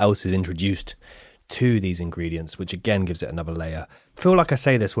 what else is introduced to these ingredients, which again gives it another layer. I feel like I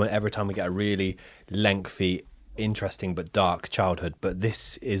say this every time we get a really lengthy, interesting but dark childhood, but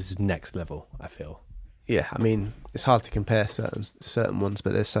this is next level, I feel. Yeah, I mean, it's hard to compare certain ones,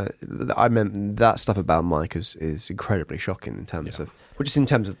 but I meant that stuff about Mike is incredibly shocking in terms of, well, just in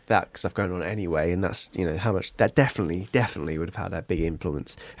terms of that stuff going on anyway, and that's, how much that definitely would have had a big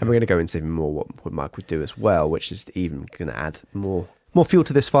influence. And we're going to go into even more what Mike would do as well, which is even going to add more fuel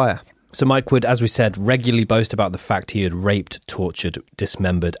to this fire. So Mike would, as we said, regularly boast about the fact he had raped, tortured,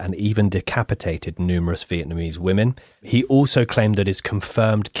 dismembered, and even decapitated numerous Vietnamese women. He also claimed that his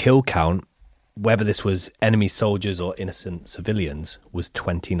confirmed kill count, whether this was enemy soldiers or innocent civilians, was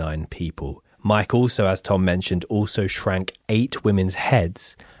 29 people. Mike also, as Tom mentioned, also shrank 8 women's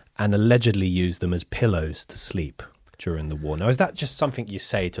heads and allegedly used them as pillows to sleep during the war. Now, is that just something you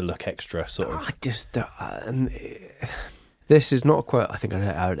say to look extra sort of... I just... this is not a quote I think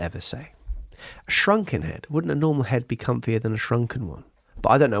I would ever say. A shrunken head. Wouldn't a normal head be comfier than a shrunken one? But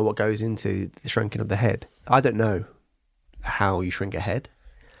I don't know what goes into the shrinking of the head. I don't know how you shrink a head.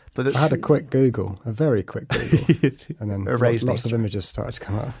 But I had a very quick Google, and then lots of images started to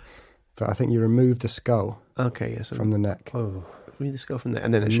come up. But I think you remove the skull from the neck. Oh, remove the skull from the neck.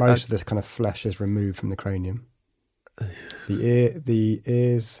 And then most of this kind of flesh is removed from the cranium. The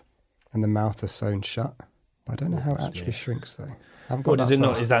ears and the mouth are sewn shut. I don't know how it actually shrinks, though. I haven't got that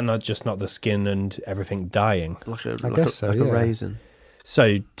far. Is that not just the skin and everything dying? I guess so, like a raisin.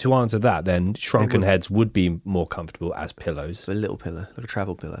 So to answer that, then shrunken heads would be more comfortable as pillows. A little pillow, like a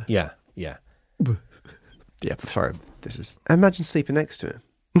travel pillow. Yeah. Yeah, sorry. Imagine sleeping next to him.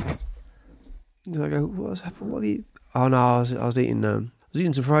 I go, what have you? Oh no, I was eating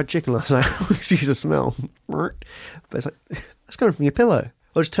some fried chicken last night. Excuse the smell. But it's like, that's coming from your pillow.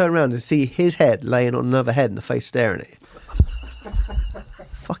 I'll just turn around and see his head laying on another head and the face staring at you.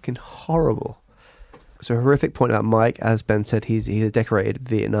 Fucking horrible. So a horrific point about Mike, as Ben said, he's a decorated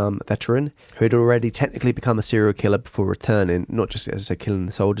Vietnam veteran who had already technically become a serial killer before returning, not just, as I said, killing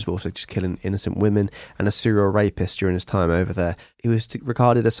the soldiers, but also just killing innocent women, and a serial rapist during his time over there. He was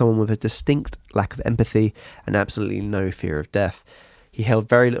regarded as someone with a distinct lack of empathy and absolutely no fear of death. He held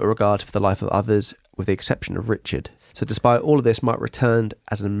very little regard for the life of others, with the exception of Richard. So despite all of this, Mike returned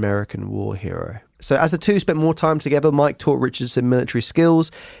as an American war hero. So as the two spent more time together, Mike taught Richard some military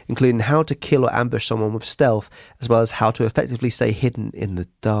skills, including how to kill or ambush someone with stealth, as well as how to effectively stay hidden in the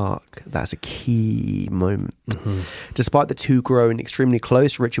dark. That's a key moment. Mm-hmm. Despite the two growing extremely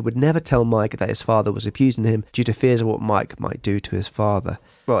close, Richard would never tell Mike that his father was abusing him due to fears of what Mike might do to his father.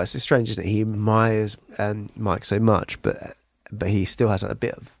 Well, it's strange, isn't it? He admires Mike so much, but he still has a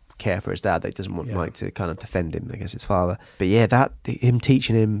bit of care for his dad. They doesn't want Mike to kind of defend him against his father. But yeah, that him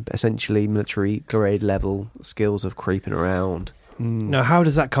teaching him essentially military grade level skills of creeping around. Now, how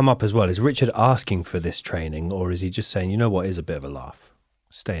does that come up as well? Is Richard asking for this training, or is he just saying, you know what, is a bit of a laugh,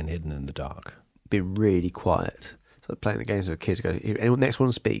 staying hidden in the dark, be really quiet? So playing the games with kids, go, anyone next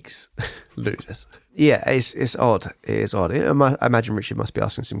one speaks, loses. Yeah, it's odd. It is odd. I imagine Richard must be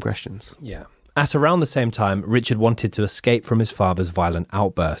asking some questions. Yeah. At around the same time, Richard wanted to escape from his father's violent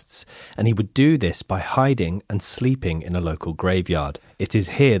outbursts, and he would do this by hiding and sleeping in a local graveyard. It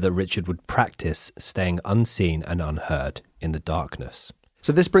is here that Richard would practice staying unseen and unheard in the darkness.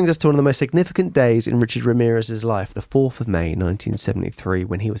 So this brings us to one of the most significant days in Richard Ramirez's life, the 4th of May, 1973,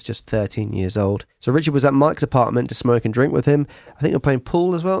 when he was just 13 years old. So Richard was at Mike's apartment to smoke and drink with him. I think they're playing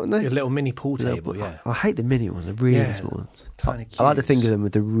pool as well, aren't they? A little mini pool table, yeah. I hate the mini ones, the really small ones. Tiny cubes. I like to think of them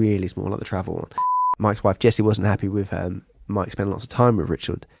with the really small, like the travel one. Mike's wife, Jessie, wasn't happy with Mike spending lots of time with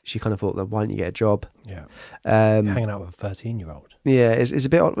Richard. She kind of thought, that why don't you get a job? Yeah. Hanging out with a 13-year-old. Yeah, it's a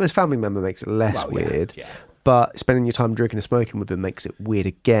bit odd. His family member makes it less weird. Yeah. but spending your time drinking and smoking with him makes it weird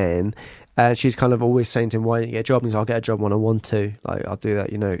again. She's kind of always saying to him, why don't you get a job? And he's like, I'll get a job when I want to. Like, I'll do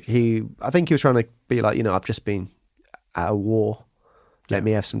that, you know. I think he was trying to be like, you know, I've just been at a war. Let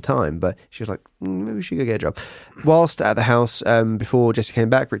me have some time. But she was like, maybe we should go get a job. Whilst at the house, before Jesse came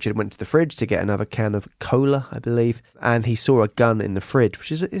back, Richard went to the fridge to get another can of cola, I believe. And he saw a gun in the fridge,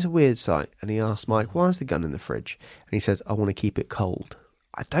 which is a weird sight. And he asked Mike, why is the gun in the fridge? And he says, I want to keep it cold.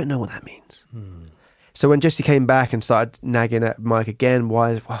 I don't know what that means. So when Jesse came back and started nagging at Mike again,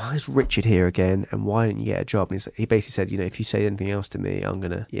 why is Richard here again? And why didn't you get a job? And he basically said, you know, if you say anything else to me,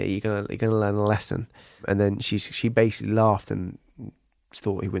 you're gonna learn a lesson. And then she basically laughed and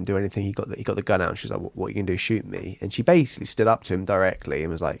thought he wouldn't do anything. He got the gun out and she was like, what are you going to do, shoot me? And she basically stood up to him directly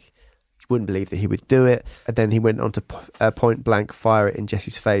and was like, you wouldn't believe that he would do it. And then he went on to point blank fire it in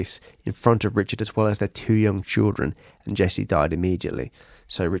Jesse's face in front of Richard as well as their 2 young children, and Jesse died immediately.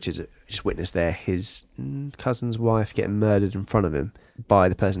 So Richard just witnessed there his cousin's wife getting murdered in front of him by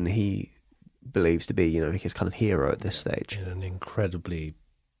the person he believes to be, you know, his kind of hero at this stage. In an incredibly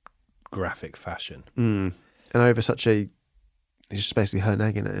graphic fashion. And over such it's just basically her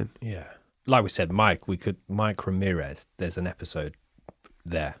nagging at him. Yeah. Like we said, Mike Ramirez, there's an episode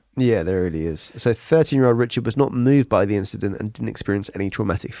there. Yeah, there really is. So 13-year-old Richard was not moved by the incident and didn't experience any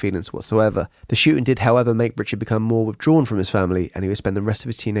traumatic feelings whatsoever. The shooting did, however, make Richard become more withdrawn from his family, and he would spend the rest of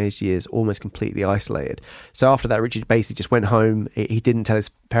his teenage years almost completely isolated. So after that, Richard basically just went home. He didn't tell his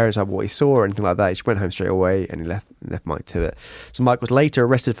parents about what he saw or anything like that. He just went home straight away, and he left Mike to it. So Mike was later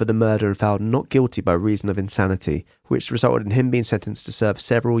arrested for the murder and found not guilty by reason of insanity, which resulted in him being sentenced to serve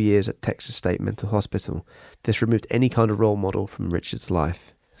several years at Texas State Mental Hospital. This removed any kind of role model from Richard's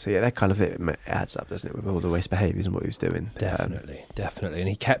life. So yeah, that kind of it adds up, doesn't it, with all the waste behaviours and what he was doing. Definitely. And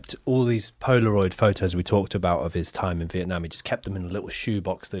he kept all these Polaroid photos we talked about of his time in Vietnam. He just kept them in a little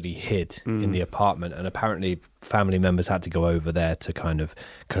shoebox that he hid in the apartment. And apparently family members had to go over there to kind of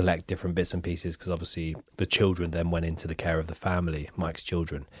collect different bits and pieces because obviously the children then went into the care of the family, Mike's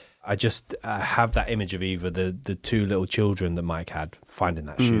children. I just have that image of either the 2 little children that Mike had finding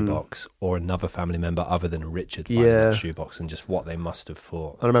that shoebox or another family member other than Richard finding that shoebox and just what they must have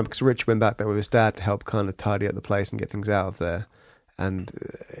thought. I remember because Richard went back there with his dad to help kind of tidy up the place and get things out of there. And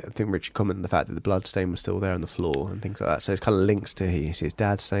I think Richard commented on the fact that the blood stain was still there on the floor and things like that. So it's kind of links to he sees his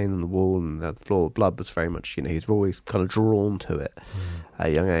dad's stain on the wall and the floor. Blood was very much, you know, he's always kind of drawn to it at a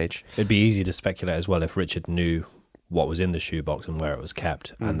young age. It'd be easy to speculate as well if Richard knew what was in the shoebox and where it was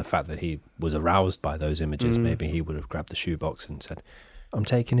kept, and the fact that he was aroused by those images. Maybe he would have grabbed the shoebox and said, I'm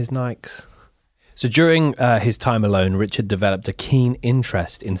taking his Nikes. So during his time alone, Richard developed a keen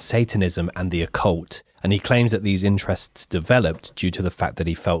interest in Satanism and the occult, and he claims that these interests developed due to the fact that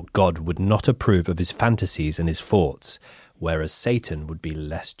he felt God would not approve of his fantasies and his thoughts, whereas Satan would be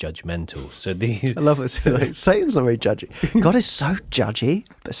less judgmental. So these... I love it. Satan's not very judgy. God is so judgy,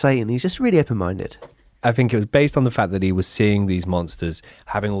 but Satan, he's just really open-minded. I think it was based on the fact that he was seeing these monsters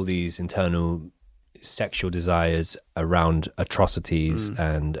having all these internal sexual desires around atrocities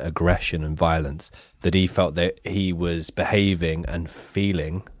and aggression and violence, that he felt that he was behaving and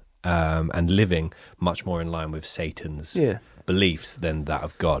feeling and living much more in line with Satan's beliefs than that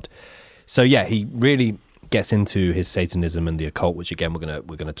of God. So yeah, he really gets into his Satanism and the occult, which again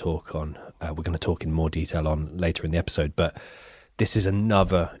we're gonna talk on. We're going to talk in more detail on later in the episode, but this is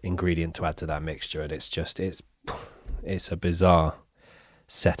another ingredient to add to that mixture, and it's a bizarre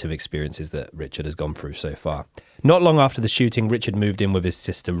set of experiences that Richard has gone through so far. Not long after the shooting, Richard moved in with his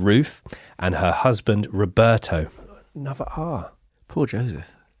sister Ruth and her husband Roberto. Another R. Poor Joseph.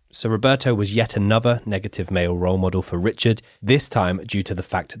 So Roberto was yet another negative male role model for Richard, this time due to the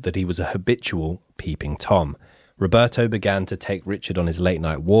fact that he was a habitual peeping Tom. Roberto began to take Richard on his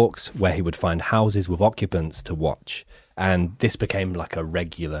late-night walks, where he would find houses with occupants to watch. And this became like a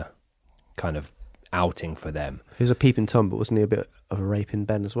regular kind of outing for them. He was a peeping Tom, but wasn't he a bit of a raping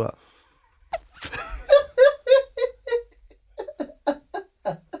Ben as well?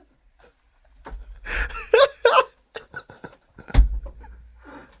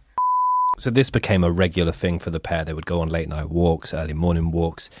 So this became a regular thing for the pair. They would go on late-night walks, early morning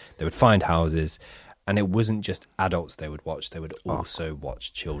walks. They would find houses. And it wasn't just adults they would watch; they would also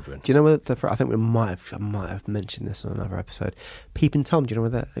watch children. Do you know where I think I might have mentioned this on another episode. Peeping Tom. Do you know where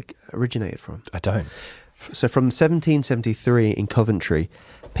that originated from? I don't. So from 1773 in Coventry,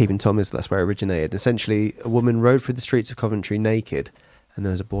 Peeping Tom that's where it originated. Essentially, a woman rode through the streets of Coventry naked, and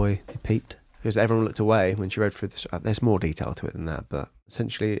there was a boy who peeped because everyone looked away when she rode through the. There's more detail to it than that, but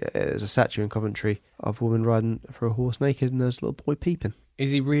essentially, there's a statue in Coventry of a woman riding for a horse naked, and there's a little boy peeping.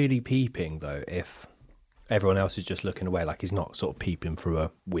 Is he really peeping though? If everyone else is just looking away, like he's not sort of peeping through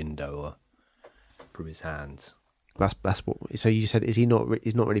a window or through his hands. That's what. So you said, he's not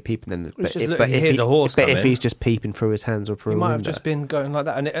really peeping then? Here's a horse But coming. if he's just peeping through his hands or through He a might window. have just been going like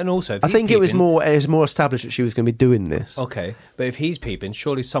that. And also, if I he's think it was peeping- more established that she was going to be doing this. Okay, but if he's peeping,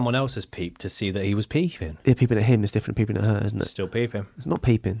 surely someone else has peeped to see that he was peeping. Yeah, peeping at him is different than peeping at her, isn't it? Still peeping. It's not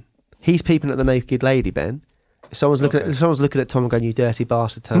peeping. He's peeping at the naked lady, Ben. If someone's looking at Tom and going, "You dirty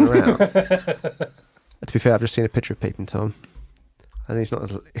bastard, turn around." To be fair, I've just seen a picture of peeping Tom, and he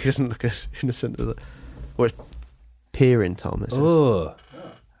doesn't look as innocent as it's peering Tom. It says. Oh,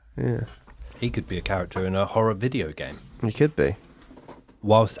 yeah. He could be a character in a horror video game. He could be.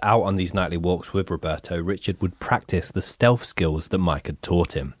 Whilst out on these nightly walks with Roberto, Richard would practice the stealth skills that Mike had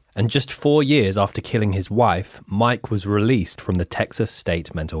taught him. And just 4 years after killing his wife, Mike was released from the Texas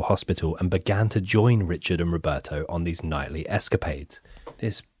State Mental Hospital and began to join Richard and Roberto on these nightly escapades.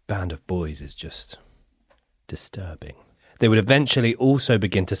 This band of boys is just disturbing. They would eventually also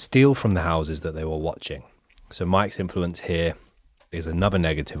begin to steal from the houses that they were watching. So Mike's influence here is another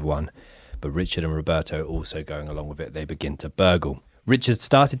negative one, but Richard and Roberto also going along with it. They begin to burgle. Richard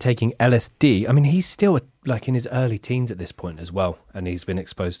started taking LSD. I mean, he's still like in his early teens at this point as well, and he's been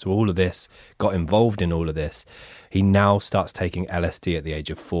exposed to all of this, got involved in all of this. He now starts taking LSD at the age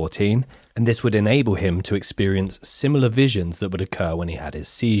of 14, and this would enable him to experience similar visions that would occur when he had his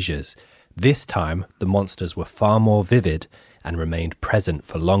seizures. This time, the monsters were far more vivid and remained present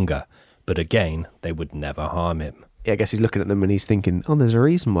for longer, but again, they would never harm him. Yeah, I guess he's looking at them and he's thinking, "Oh, there's a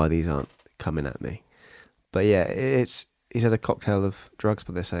reason why these aren't coming at me." But yeah, he's had a cocktail of drugs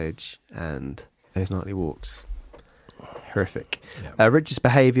by this age, and those nightly walks, horrific. Yeah. Richard's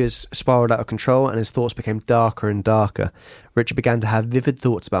behaviours spiralled out of control, and his thoughts became darker and darker. Richard began to have vivid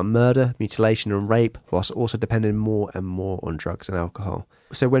thoughts about murder, mutilation and rape, whilst also depending more and more on drugs and alcohol.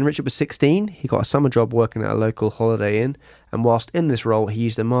 So when Richard was 16, he got a summer job working at a local Holiday Inn, and whilst in this role, he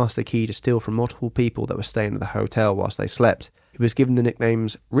used a master key to steal from multiple people that were staying at the hotel whilst they slept. He was given the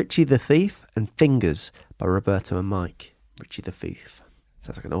nicknames Richie the Thief and Fingers by Roberto and Mike. Richie the Thief.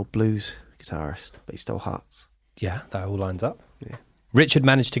 Sounds like an old blues guitarist, but he stole hearts. Yeah, that all lines up. Yeah. Richard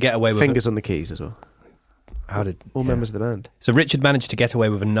managed to get away with Fingers on the keys as well. All members of the band. So Richard managed to get away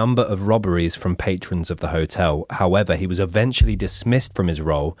with a number of robberies from patrons of the hotel. However, he was eventually dismissed from his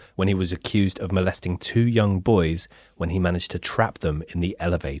role when he was accused of molesting 2 young boys when he managed to trap them in the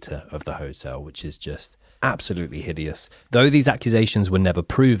elevator of the hotel, which is just absolutely hideous. Though these accusations were never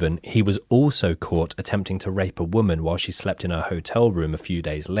proven, he was also caught attempting to rape a woman while she slept in her hotel room a few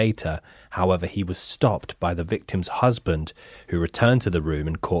days later. However, he was stopped by the victim's husband, who returned to the room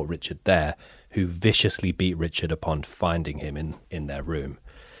and caught Richard there, who viciously beat Richard upon finding him in their room.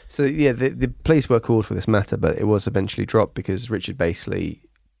 So yeah, the police were called for this matter, but it was eventually dropped because Richard basically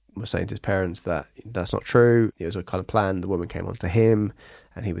was saying to his parents that that's not true. It was a kind of plan. The woman came on to him,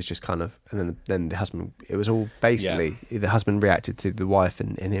 and he was just kind of, and then the husband, it was all basically, the husband reacted to the wife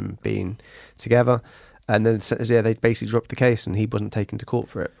and him being together. And then, they basically dropped the case, and he wasn't taken to court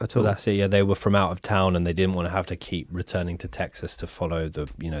for it at all. Well, that's it. Yeah, they were from out of town, and they didn't want to have to keep returning to Texas to follow the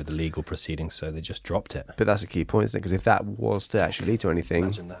legal proceedings, so they just dropped it. But that's a key point, isn't it? Because if that was to actually lead to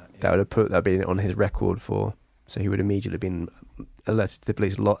anything, that would have been on his record for. So he would immediately have been alerted to the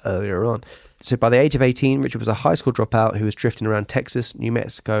police a lot earlier on. So by the age of 18, Richard was a high school dropout who was drifting around Texas, New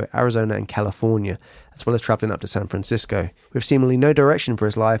Mexico, Arizona and California, as well as travelling up to San Francisco, with seemingly no direction for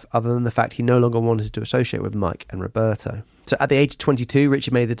his life other than the fact he no longer wanted to associate with Mike and Roberto. So at the age of 22,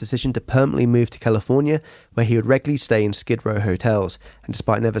 Richard made the decision to permanently move to California, where he would regularly stay in Skid Row hotels, and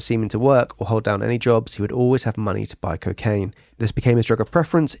despite never seeming to work or hold down any jobs, he would always have money to buy cocaine. This became his drug of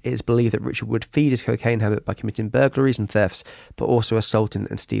preference. It is believed that Richard would feed his cocaine habit by committing burglaries and thefts, but also assaulting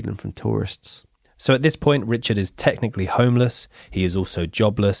and stealing from tourists. So at this point, Richard is technically homeless, he is also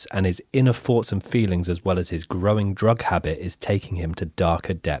jobless, and his inner thoughts and feelings, as well as his growing drug habit, is taking him to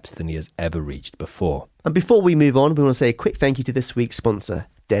darker depths than he has ever reached before. And before we move on, we want to say a quick thank you to this week's sponsor,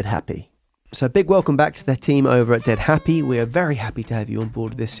 Dead Happy. So a big welcome back to the team over at Dead Happy. We are very happy to have you on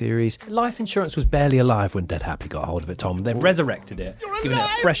board with this series. Life insurance was barely alive when Dead Happy got hold of it, Tom. They've resurrected it, given it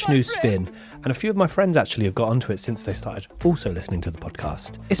a fresh new spin. And a few of my friends actually have got onto it since they started also listening to the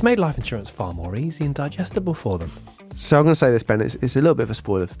podcast. It's made life insurance far more easy and digestible for them. So I'm going to say this, Ben, it's a little bit of a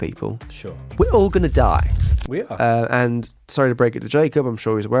spoiler for people. Sure. We're all going to die. We are. And sorry to break it to Jacob, I'm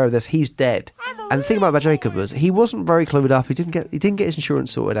sure he's aware of this, he's dead. And the thing about Jacob was he wasn't very clued up, he didn't get his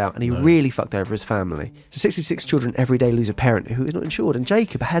insurance sorted out, and he really fucked over his family. So 66 children every day lose a parent who is not insured, and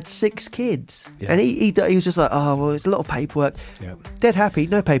Jacob had 6 kids. Yeah. And he was just like, oh, well, it's a lot of paperwork. Yeah. Dead Happy,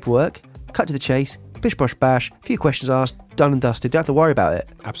 no paperwork, cut to the chase, bish bosh bash, a few questions asked, done and dusted. Don't have to worry about it.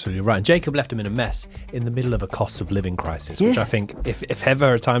 Absolutely right. And Jacob left him in a mess in the middle of a cost of living crisis, which I think, if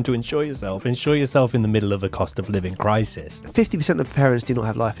ever a time to enjoy yourself in the middle of a cost of living crisis. 50% of parents do not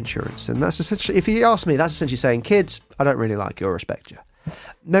have life insurance, and that's essentially, if you ask me, that's essentially saying, kids, I don't really like you or respect you.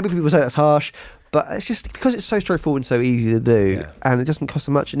 Maybe people say that's harsh, but it's just because it's so straightforward and so easy to do, and it doesn't cost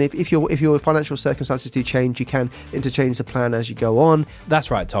them much. And if your financial circumstances do change, you can interchange the plan as you go on.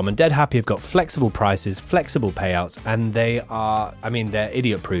 That's right, Tom. And Dead Happy have got flexible prices, flexible payouts, and they're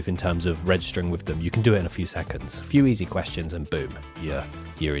idiot-proof in terms of registering with them. You can do it in a few seconds, a few easy questions, and boom,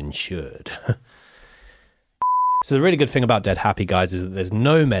 you're insured. So the really good thing about Dead Happy, guys, is that there's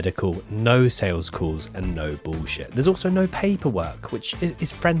no medical, no sales calls, and no bullshit. There's also no paperwork, which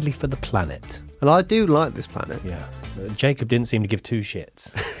is friendly for the planet. And I do like this planet. Yeah. Jacob didn't seem to give two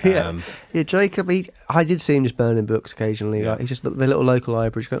shits. Jacob, I did see him just burning books occasionally. Like, he's just the little local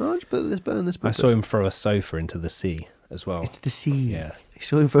library going, oh, just burn this book. I saw him throw a sofa into the sea as well. Into the sea? Yeah. He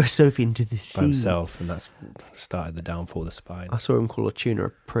saw him throw a sofa into the sea. By himself, and that's started the downfall of the spine. I saw him call a tuna a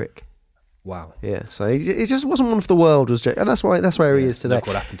prick. Wow. Yeah, so he just wasn't one for the world, was Jake, and that's where he is today. Look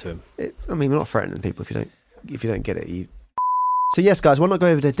what happened to him. We're not threatening people if you don't get it. So yes, guys, why not go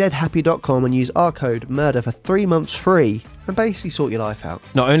over to deadhappy.com and use our code MURDER for 3 months free and basically sort your life out.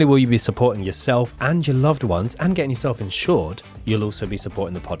 Not only will you be supporting yourself and your loved ones and getting yourself insured, you'll also be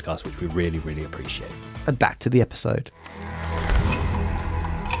supporting the podcast, which we really, really appreciate. And back to the episode.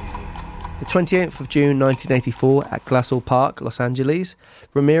 The 28th of June 1984 at Glassell Park, Los Angeles,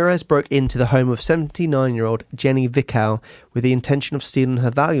 Ramirez broke into the home of 79-year-old Jenny Vickow with the intention of stealing her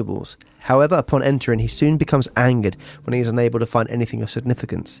valuables. However, upon entering, he soon becomes angered when he is unable to find anything of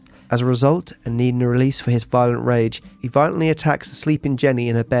significance. As a result, and needing a release for his violent rage, he violently attacks the sleeping Jenny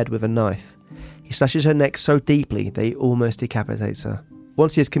in her bed with a knife. He slashes her neck so deeply that he almost decapitates her.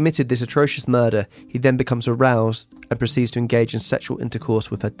 Once he has committed this atrocious murder, he then becomes aroused and proceeds to engage in sexual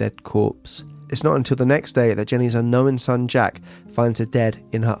intercourse with her dead corpse. It's not until the next day that Jenny's unknown son Jack finds her dead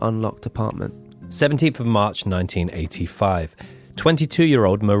in her unlocked apartment. 17th of March 1985.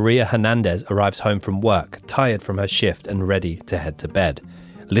 22-year-old Maria Hernandez arrives home from work, tired from her shift and ready to head to bed.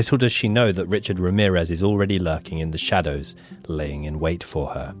 Little does she know that Richard Ramirez is already lurking in the shadows, laying in wait for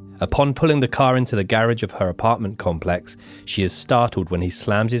her. Upon pulling the car into the garage of her apartment complex, she is startled when he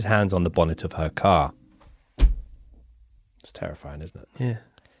slams his hands on the bonnet of her car. It's terrifying, isn't it? Yeah.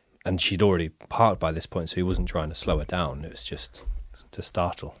 And she'd already parked by this point, so he wasn't trying to slow her down. It was just to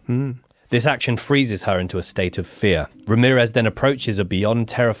startle. This action freezes her into a state of fear. Ramirez then approaches a beyond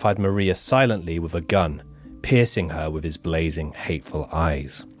terrified Maria silently with a gun, piercing her with his blazing, hateful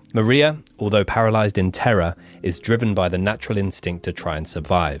eyes. Maria, although paralyzed in terror, is driven by the natural instinct to try and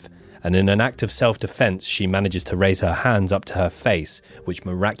survive, and in an act of self-defense, she manages to raise her hands up to her face, which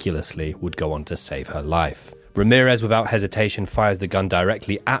miraculously would go on to save her life. Ramirez, without hesitation, fires the gun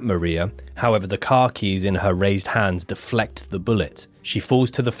directly at Maria. However, the car keys in her raised hands deflect the bullet. She falls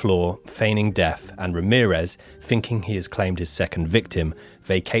to the floor, feigning death, and Ramirez, thinking he has claimed his second victim,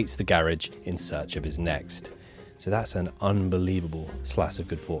 vacates the garage in search of his next. So that's an unbelievable slice of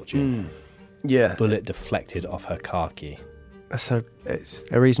good fortune. Yeah. Bullet deflected off her car key. So it's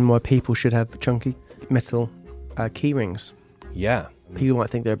a reason why people should have chunky metal key rings. Yeah. People might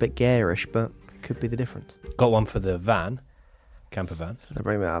think they're a bit garish, but it could be the difference. Got one for the van, camper van. I'll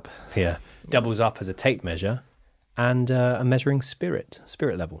bring that up. Yeah. Doubles up as a tape measure and a measuring spirit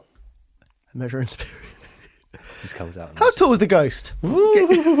level. A measuring spirit. Just comes out. How tall is the ghost?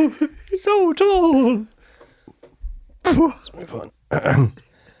 So tall. Let's move on.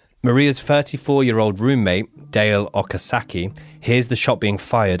 Maria's 34-year-old roommate, Dale Okasaki, hears the shot being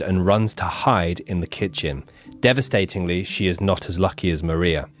fired and runs to hide in the kitchen. Devastatingly, she is not as lucky as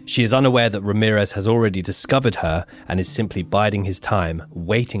Maria. She is unaware that Ramirez has already discovered her and is simply biding his time,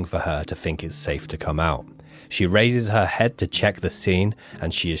 waiting for her to think it's safe to come out. She raises her head to check the scene,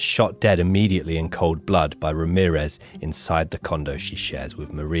 and she is shot dead immediately in cold blood by Ramirez inside the condo she shares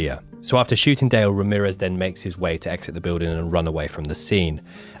with Maria. So after shooting Dale, Ramirez then makes his way to exit the building and run away from the scene.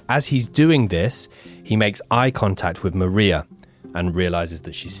 As he's doing this, he makes eye contact with Maria and realizes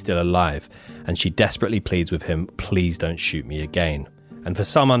that she's still alive, and she desperately pleads with him, "Please don't shoot me again." And for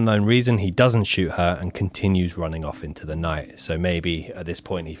some unknown reason, he doesn't shoot her and continues running off into the night. So maybe at this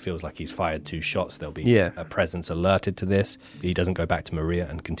point he feels like he's fired 2 shots. There'll be a presence alerted to this. He doesn't go back to Maria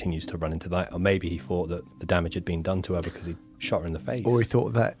and continues to run into the night. Or maybe he thought that the damage had been done to her because he shot her in the face. Or he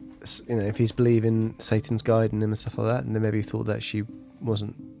thought that, if he's believing Satan's guiding him and stuff like that, and then maybe he thought that she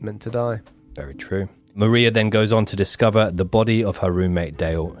wasn't meant to die. Very true. Maria then goes on to discover the body of her roommate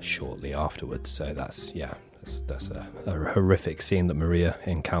Dale shortly afterwards. So that's That's a horrific scene that Maria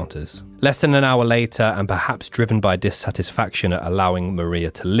encounters. Less than an hour later, and perhaps driven by dissatisfaction at allowing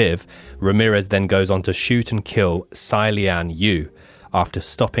Maria to live, Ramirez then goes on to shoot and kill Silian Yu after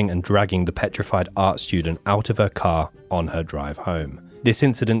stopping and dragging the petrified art student out of her car on her drive home. This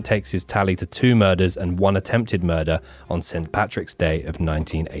incident takes his tally to 2 murders and 1 attempted murder on St. Patrick's Day of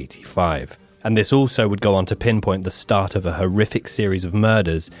 1985. And this also would go on to pinpoint the start of a horrific series of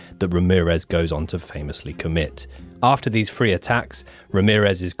murders that Ramirez goes on to famously commit. After these 3 attacks,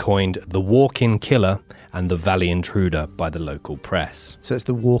 Ramirez is coined the walk-in killer and the Valley Intruder by the local press. So it's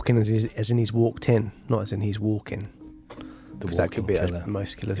the walk-in as in he's walked in, not as in he's walking. Because that could be killer.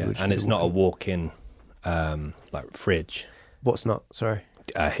 Most killers would. And it's not a walk-in like fridge. What's not? Sorry.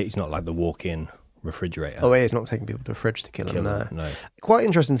 He's not like the walk-in refrigerator. Oh, he's not taking people to a fridge to kill them. No. Quite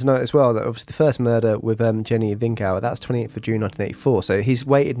interesting to note as well that obviously the first murder with Jenny Winkauer, that's 28th of June 1984. So he's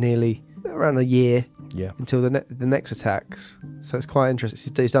waited nearly around a year until the next attacks. So it's quite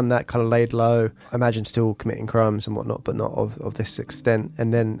interesting. He's done that kind of laid low. I imagine still committing crimes and whatnot, but not of this extent.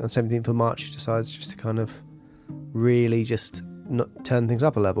 And then on 17th of March, he decides just to kind of really just not turn things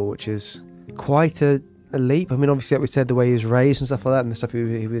up a level, which is quite a leap. I mean, obviously, like we said, the way he was raised and stuff like that, and the stuff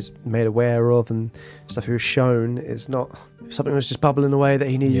he was made aware of and stuff he was shown, it's not something that was just bubbling away that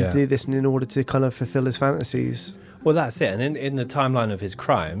he needed to do this in order to kind of fulfill his fantasies. Well, that's it. And in the timeline of his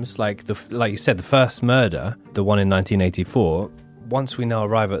crimes, like you said, the first murder, the one in 1984, once we now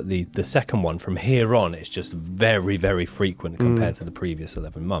arrive at the second one, from here on, it's just very, very frequent compared to the previous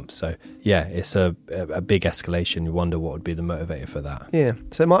 11 months. So, yeah, it's a big escalation. You wonder what would be the motivator for that. Yeah.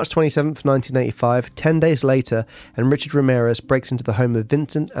 So March 27th, 1985, 10 days later, and Richard Ramirez breaks into the home of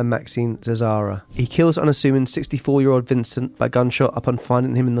Vincent and Maxine Zazara. He kills unassuming 64-year-old Vincent by gunshot upon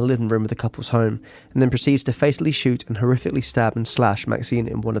finding him in the living room of the couple's home, and then proceeds to fatally shoot and horrifically stab and slash Maxine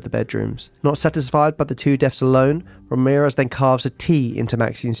in one of the bedrooms. Not satisfied by the 2 deaths alone, Ramirez then carves a T into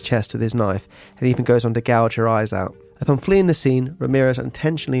Maxine's chest with his knife and even goes on to gouge her eyes out. Upon fleeing the scene, Ramirez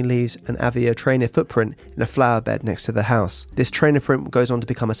intentionally leaves an Avia trainer footprint in a flower bed next to the house. This trainer print goes on to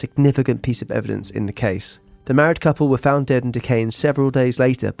become a significant piece of evidence in the case. The married couple were found dead and decaying several days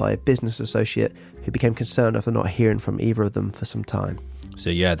later by a business associate who became concerned after not hearing from either of them for some time.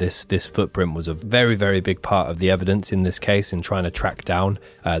 So yeah, this footprint was a very, very big part of the evidence in this case in trying to track down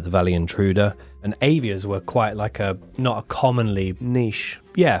the Valley Intruder. And avias were quite like not a commonly... niche.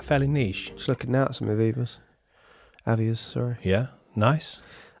 Yeah, fairly niche. Just looking now at some of Avias. Avias, sorry. Yeah, nice.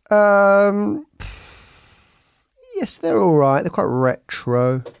 Yes, they're all right. They're quite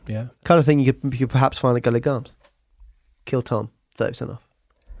retro. Yeah. Kind of thing you could perhaps find at Gully Gums. Kill Tom, 30% off.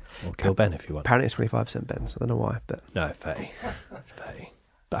 Or kill Ben if you want. Apparently it's 25% Ben, so I don't know why. But no, 30. It's 30.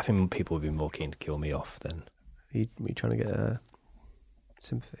 But I think people would be more keen to kill me off than... You trying to get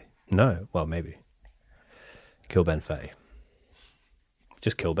sympathy? No, well, maybe. Kill Ben 30.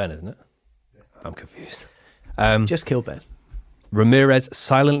 Just kill Ben, isn't it? I'm confused. Just kill Ben. Ramirez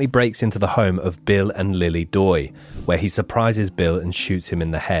silently breaks into the home of Bill and Lily Doy, where he surprises Bill and shoots him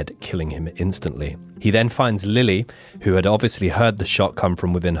in the head, killing him instantly. He then finds Lily, who had obviously heard the shot come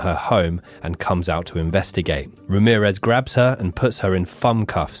from within her home, and comes out to investigate. Ramirez grabs her and puts her in thumb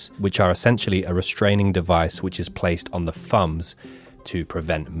cuffs, which are essentially a restraining device which is placed on the thumbs to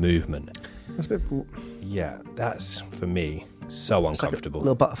prevent movement. That's a bit... Yeah, that's, for me, so uncomfortable. Like a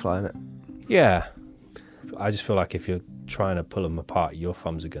little butterfly in it. Yeah. I just feel like if you're trying to pull them apart, your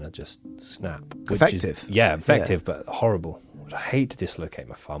thumbs are going to just snap. Effective. Effective, but horrible. I hate to dislocate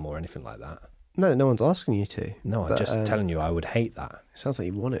my thumb or anything like that. No one's asking you to. No, I'm just telling you I would hate that. Sounds like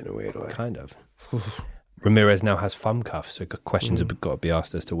you want it in a weird way. Kind of. Ramirez now has thumb cuffs, so questions have got to be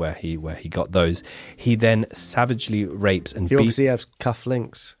asked as to where he got those. He then savagely rapes and beats... He obviously has cuff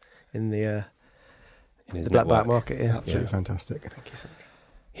links in the black market. Yeah. Absolutely fantastic. Thank you so much.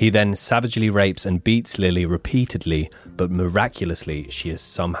 He then savagely rapes and beats Lily repeatedly, but miraculously she is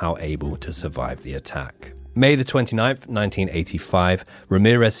somehow able to survive the attack. May the 29th, 1985,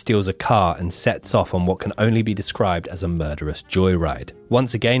 Ramirez steals a car and sets off on what can only be described as a murderous joyride.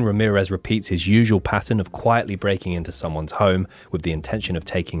 Once again, Ramirez repeats his usual pattern of quietly breaking into someone's home with the intention of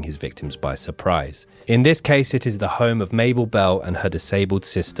taking his victims by surprise. In this case, it is the home of Mabel Bell and her disabled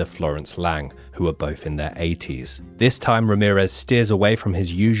sister Florence Lang, who are both in their 80s. This time, Ramirez steers away from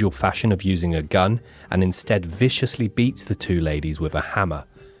his usual fashion of using a gun and instead viciously beats the two ladies with a hammer.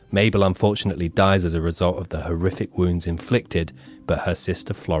 Mabel unfortunately dies as a result of the horrific wounds inflicted, but her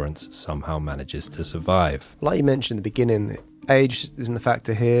sister Florence somehow manages to survive. Like you mentioned at the beginning, age isn't a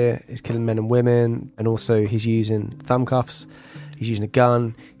factor here. He's killing men and women, and also he's using thumb cuffs, he's using a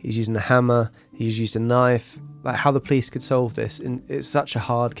gun, he's using a hammer, he's used a knife. Like how the police could solve this, and it's such a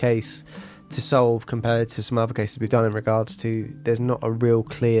hard case to solve compared to some other cases we've done in regards to there's not a real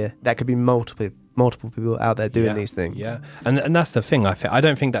clear... That could be multiple people out there doing these things. Yeah, and that's the thing. I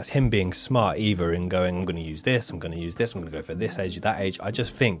don't think that's him being smart either in going, I'm going to use this, I'm going to use this, I'm going to go for this age, that age. I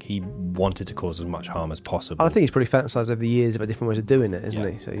just think he wanted to cause as much harm as possible. I think he's probably fantasised over the years about different ways of doing it,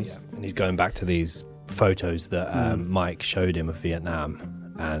 isn't he? So And he's going back to these photos that Mike showed him of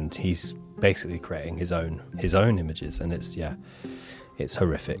Vietnam, and he's basically creating his own images, and it's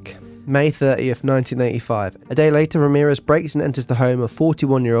horrific. May 30th, 1985. A day later, Ramirez breaks and enters the home of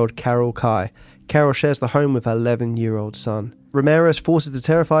 41-year-old Carol Kai. Carol shares the home with her 11-year-old son. Ramirez forces the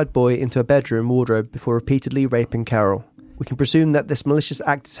terrified boy into a bedroom wardrobe before repeatedly raping Carol. We can presume that this malicious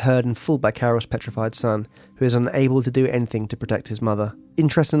act is heard in full by Carol's petrified son, who is unable to do anything to protect his mother.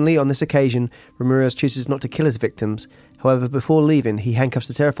 Interestingly, on this occasion, Ramirez chooses not to kill his victims. However, before leaving, he handcuffs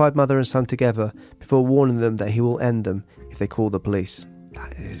the terrified mother and son together before warning them that he will end them if they call the police.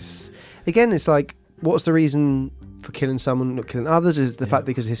 That is... Again, it's like, what's the reason for killing someone, not killing others? Is it the fact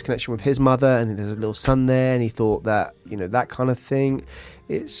because of his connection with his mother and there's a little son there and he thought that, that kind of thing?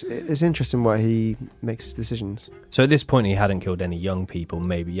 It's interesting why he makes his decisions. So at this point, he hadn't killed any young people.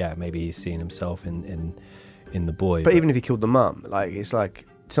 Maybe he's seeing himself in the boy. But even if he killed the mum, it's like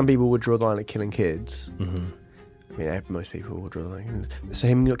some people would draw the line at killing kids. Mm-hmm. I mean, most people would draw the line. So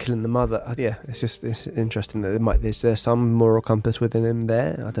him not killing the mother, it's interesting that is there some moral compass within him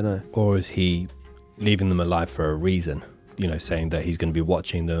there? I don't know. Or is he leaving them alive for a reason? Saying that he's going to be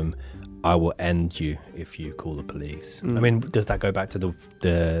watching them. I will end you if you call the police. I mean, does that go back to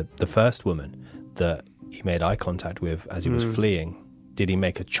the first woman that he made eye contact with as he was fleeing? Did he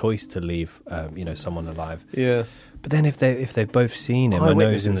make a choice to leave, someone alive? Yeah. But then if they've both seen him, I know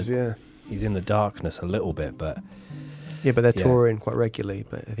he's in the darkness a little bit, but yeah, but they're touring quite regularly.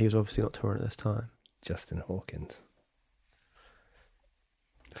 But he was obviously not touring at this time. Justin Hawkins,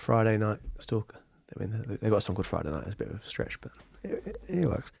 Friday Night Stalker. I mean, they got a song called Friday Night. It's a bit of a stretch, but it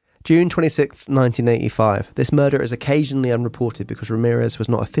works. June 26th, 1985. This murder is occasionally unreported because Ramirez was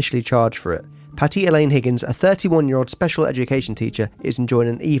not officially charged for it. Patty Elaine Higgins, a 31-year-old special education teacher, is enjoying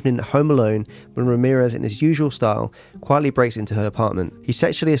an evening home alone when Ramirez, in his usual style, quietly breaks into her apartment. He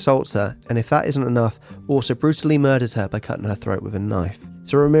sexually assaults her, and if that isn't enough, also brutally murders her by cutting her throat with a knife.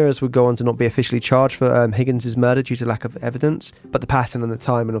 So Ramirez would go on to not be officially charged for Higgins' murder due to lack of evidence, but the pattern and the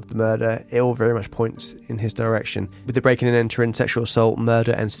timing of the murder, it all very much points in his direction, with the breaking and entering, sexual assault,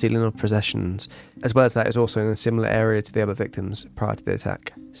 murder and stealing of possessions. As well as that, is also in a similar area to the other victims prior to the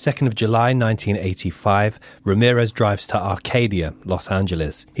attack. 2nd of July 1985, Ramirez drives to Arcadia, Los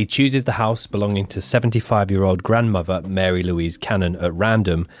Angeles. He chooses the house belonging to 75-year-old grandmother Mary Louise Cannon at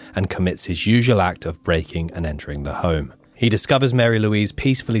random and commits his usual act of breaking and entering the home. He discovers Mary Louise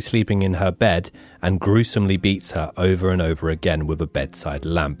peacefully sleeping in her bed and gruesomely beats her over and over again with a bedside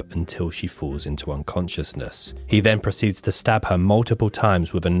lamp until she falls into unconsciousness. He then proceeds to stab her multiple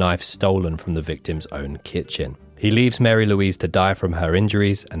times with a knife stolen from the victim's own kitchen. He leaves Mary Louise to die from her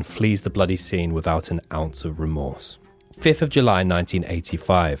injuries and flees the bloody scene without an ounce of remorse. 5th of July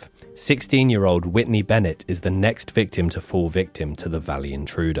 1985. 16-year-old Whitney Bennett is the next victim to fall victim to the Valley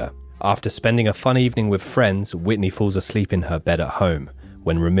Intruder. After spending a fun evening with friends, Whitney falls asleep in her bed at home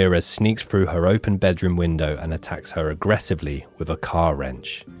when Ramirez sneaks through her open bedroom window and attacks her aggressively with a car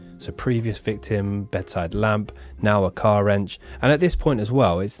wrench. So previous victim, bedside lamp, now a car wrench. And at this point as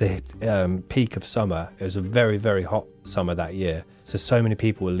well, it's the peak of summer. It was a very, very hot summer that year. So many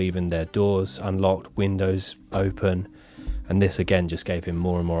people were leaving their doors unlocked, windows open. And this again just gave him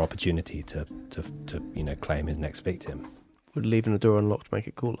more and more opportunity to claim his next victim. Would leaving the door unlocked make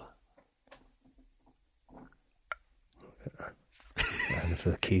it cooler? And for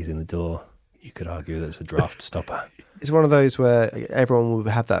the keys in the door, you could argue that it's a draft stopper. It's one of those where everyone will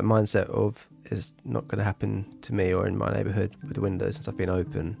have that mindset of it's not going to happen to me or in my neighbourhood with the windows and stuff being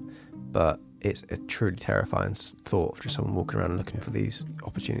open, but it's a truly terrifying thought of just someone walking around looking for these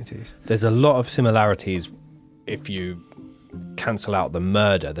opportunities. There's a lot of similarities if you cancel out the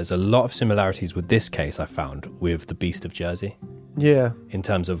murder. There's a lot of similarities with this case I found with the Beast of Jersey. Yeah. In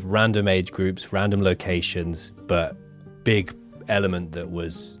terms of random age groups, random locations, but big element that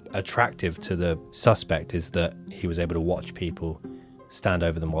was attractive to the suspect is that he was able to watch people stand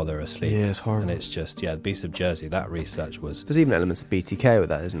over them while they're asleep. Yeah, it's horrible. And it's just, the Beast of Jersey, that research was... There's even elements of BTK with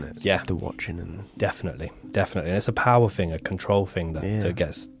that, isn't it? Yeah. The watching and... Definitely. And it's a power thing, a control thing that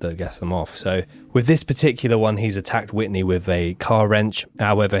gets them off. So with this particular one, he's attacked Whitney with a car wrench.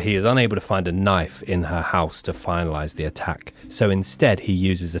 However, he is unable to find a knife in her house to finalise the attack. So instead, he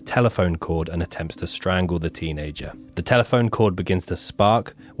uses a telephone cord and attempts to strangle the teenager. The telephone cord begins to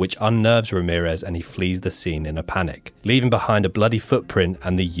spark, which unnerves Ramirez, and he flees the scene in a panic, leaving behind a bloody footprint footprint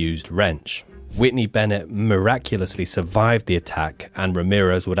and the used wrench. Whitney Bennett miraculously survived the attack, and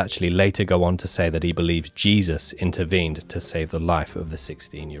Ramirez would actually later go on to say that he believes Jesus intervened to save the life of the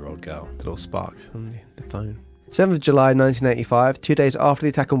 16-year-old girl. The little spark on the phone. 7th of July 1985, 2 days after the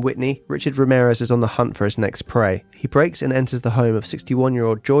attack on Whitney, Richard Ramirez is on the hunt for his next prey. He breaks and enters the home of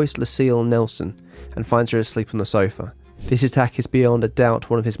 61-year-old Joyce Lucille Nelson and finds her asleep on the sofa. This attack is beyond a doubt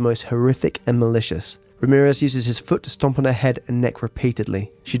one of his most horrific and malicious. Ramirez uses his foot to stomp on her head and neck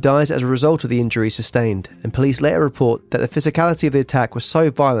repeatedly. She dies as a result of the injuries sustained, and police later report that the physicality of the attack was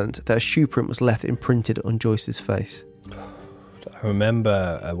so violent that a shoe print was left imprinted on Joyce's face. I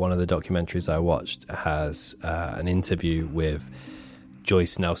remember one of the documentaries I watched has an interview with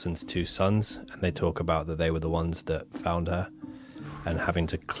Joyce Nelson's two sons, and they talk about that they were the ones that found her and having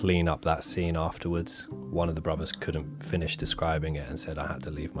to clean up that scene afterwards. One of the brothers couldn't finish describing it and said, I had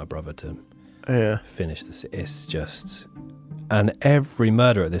to leave my brother to finish this. It's just... And every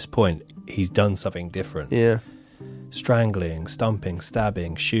murder at this point, he's done something different. Yeah. Strangling, stumping,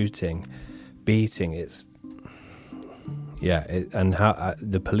 stabbing, shooting, beating. It's... Yeah, and how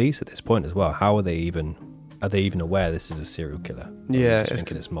the police at this point as well, how are they even aware this is a serial killer? Yeah. Just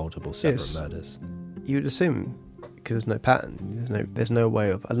thinking it's multiple separate murders. You would assume, because there's no pattern, there's no way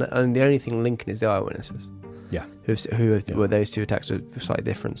of... And the only thing linking is the eyewitnesses. Yeah. Were those two attacks were slightly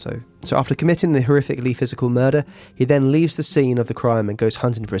different. So after committing the horrifically physical murder, he then leaves the scene of the crime and goes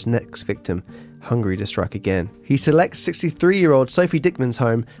hunting for his next victim, hungry to strike again. He selects 63-year-old Sophie Dickman's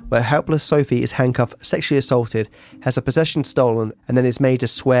home, where helpless Sophie is handcuffed, sexually assaulted, has her possessions stolen, and then is made to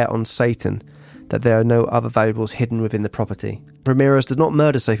swear on Satan that there are no other valuables hidden within the property. Ramirez does not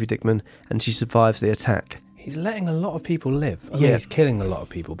murder Sophie Dickman, and she survives the attack. He's letting a lot of people live. I mean, he's killing a lot of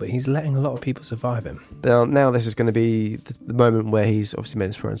people, but he's letting a lot of people survive him. Now this is going to be the moment where he's obviously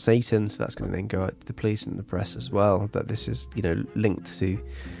made a swear on Satan, so that's going to then go out to the police and the press as well, that this is, linked to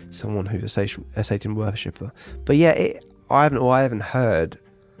someone who's a Satan worshipper. But yeah, I haven't heard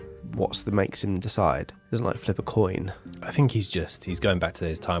what's the makes him decide. He doesn't flip a coin. I think he's going back to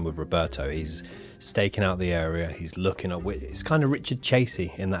his time with Roberto. He's staking out the area. He's looking at... It's kind of Richard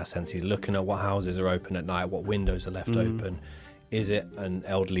Chasey in that sense. He's looking at what houses are open at night, what windows are left open. Is it an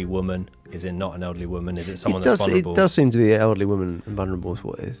elderly woman? Is it not an elderly woman? Is it someone that's vulnerable? It does seem to be an elderly woman and vulnerable is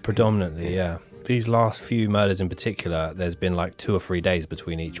what it is. Predominantly, yeah. These last few murders in particular, there's been 2 or 3 days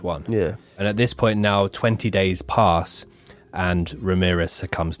between each one. Yeah. And at this point now, 20 days pass, and Ramirez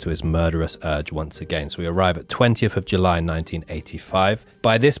succumbs to his murderous urge once again. So we arrive at 20th of July 1985.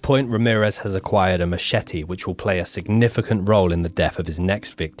 By this point, Ramirez has acquired a machete, which will play a significant role in the death of his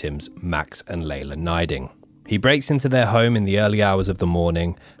next victims, Max and Layla Niding. He breaks into their home in the early hours of the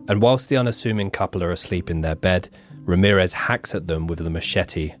morning, and whilst the unassuming couple are asleep in their bed, Ramirez hacks at them with the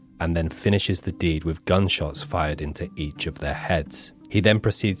machete and then finishes the deed with gunshots fired into each of their heads. He then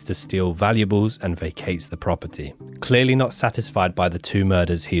proceeds to steal valuables and vacates the property. Clearly not satisfied by the 2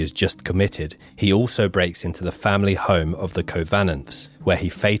 murders he has just committed, he also breaks into the family home of the Kovanovs, where he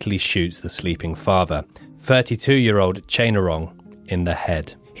fatally shoots the sleeping father, 32-year-old Chainarong, in the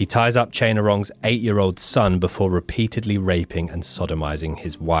head. He ties up Chainarong's 8-year-old son before repeatedly raping and sodomizing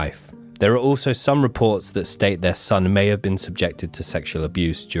his wife. There are also some reports that state their son may have been subjected to sexual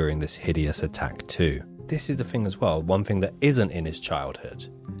abuse during this hideous attack too. This is the thing as well, one thing that isn't in his childhood,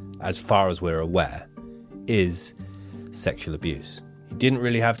 as far as we're aware, is sexual abuse. He didn't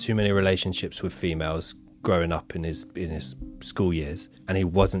really have too many relationships with females growing up in his school years, and he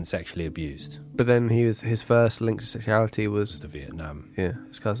wasn't sexually abused. But then his first link to sexuality was the Vietnam. Yeah,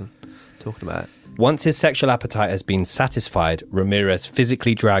 his cousin talking about it. Once his sexual appetite has been satisfied, Ramirez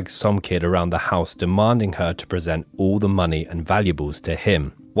physically drags some kid around the house, demanding her to present all the money and valuables to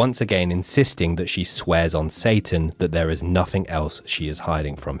him, once again insisting that she swears on Satan that there is nothing else she is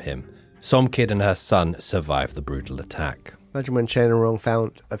hiding from him. Some kid and her son survive the brutal attack. Imagine when Chainarong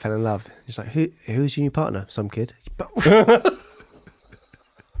fell in love. He's like, who's your new partner? Some kid.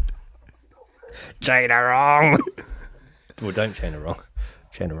 Chainarong! Well, don't Chainarong.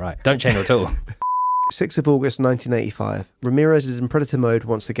 Chain her right. Don't chain her at all. 6th of August 1985. Ramirez is in predator mode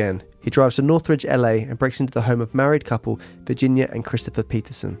once again. He drives to Northridge, LA and breaks into the home of married couple Virginia and Christopher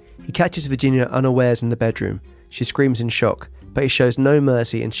Peterson. He catches Virginia unawares in the bedroom. She screams in shock, but he shows no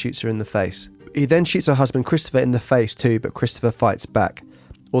mercy and shoots her in the face. He then shoots her husband Christopher in the face too, but Christopher fights back.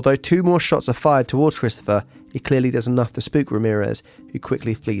 Although 2 more shots are fired towards Christopher, he clearly does enough to spook Ramirez, who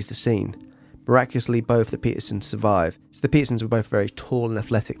quickly flees the scene. Miraculously, both the Petersons survive. So the Petersons were both very tall and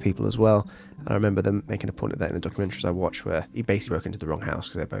athletic people as well. And I remember them making a point of that in the documentaries I watched, where he basically broke into the wrong house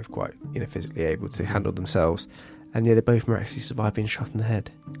because they're both quite physically able to handle themselves. And yeah, they both miraculously survived being shot in the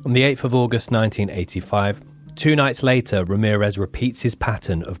head. On the 8th of August 1985, 2 nights later, Ramirez repeats his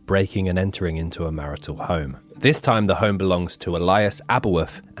pattern of breaking and entering into a marital home. This time, the home belongs to Elias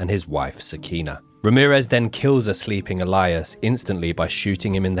Aberworth and his wife, Sakina. Ramirez then kills a sleeping Elias instantly by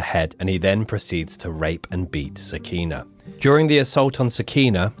shooting him in the head, and he then proceeds to rape and beat Sakina. During the assault on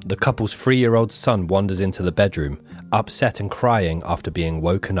Sakina, the couple's 3-year-old son wanders into the bedroom, upset and crying after being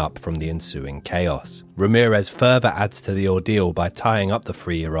woken up from the ensuing chaos. Ramirez further adds to the ordeal by tying up the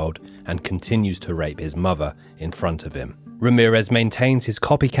 3-year-old and continues to rape his mother in front of him. Ramirez maintains his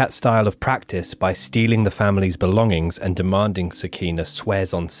copycat style of practice by stealing the family's belongings and demanding Sakina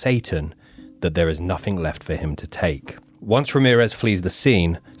swears on Satan that there is nothing left for him to take. Once Ramirez flees the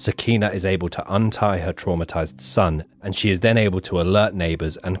scene, Sakina is able to untie her traumatized son, and she is then able to alert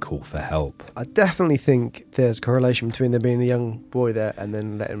neighbors and call for help. I definitely think there's a correlation between there being a young boy there and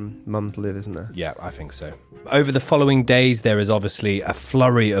then letting mum live, isn't there? Yeah, I think so. Over the following days, there is obviously a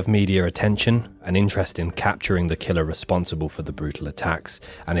flurry of media attention, an interest in capturing the killer responsible for the brutal attacks,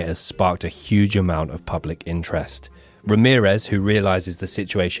 and it has sparked a huge amount of public interest. Ramirez, who realizes the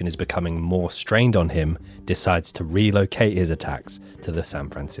situation is becoming more strained on him, decides to relocate his attacks to the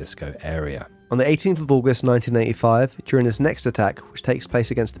San Francisco area. On the 18th of August 1985, during his next attack, which takes place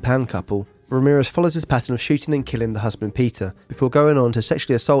against the Pan couple, Ramirez follows his pattern of shooting and killing the husband Peter, before going on to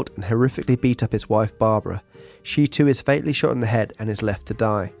sexually assault and horrifically beat up his wife Barbara. She too is fatally shot in the head and is left to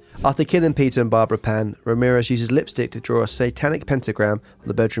die. After killing Peter and Barbara Pan, Ramirez uses lipstick to draw a satanic pentagram on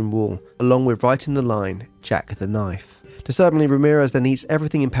the bedroom wall, along with writing the line, "Jack the Knife." Disturbingly, Ramirez then eats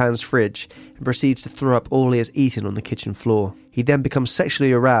everything in Pan's fridge and proceeds to throw up all he has eaten on the kitchen floor. He then becomes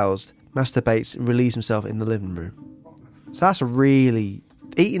sexually aroused, masturbates and relieves himself in the living room. So that's a really...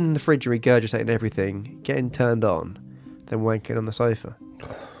 eating in the fridge and regurgitating everything, getting turned on, then wanking on the sofa.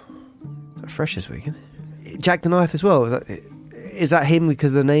 Fresh this week, isn't it? Jack the Knife as well. Is that him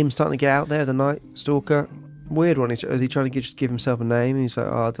because the name's starting to get out there, the Night Stalker? Weird one. Is he trying to just give himself a name? And he's like,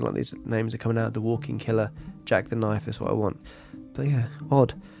 oh, I don't like these names are coming out. The Walking Killer, Jack the Knife is what I want. But yeah,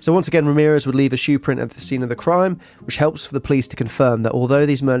 odd. So once again, Ramirez would leave a shoe print at the scene of the crime, which helps for the police to confirm that although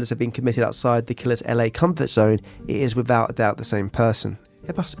these murders have been committed outside the killer's LA comfort zone, it is without a doubt the same person.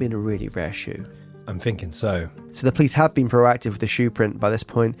 It must have been a really rare shoe. I'm thinking so. So the police have been proactive with the shoe print by this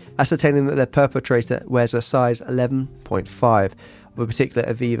point, ascertaining that their perpetrator wears a size 11.5 of a particular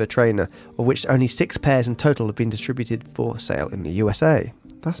Aviva trainer, of which only 6 pairs in total have been distributed for sale in the USA.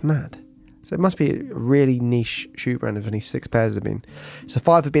 That's mad. So it must be a really niche shoe brand if only 6 pairs have been. So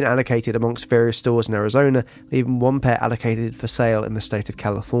 5 have been allocated amongst various stores in Arizona, leaving 1 pair allocated for sale in the state of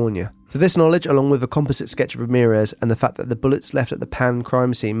California. So this knowledge, along with a composite sketch of Ramirez and the fact that the bullets left at the Pan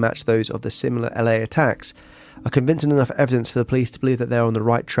crime scene match those of the similar LA attacks, are convincing enough evidence for the police to believe that they're on the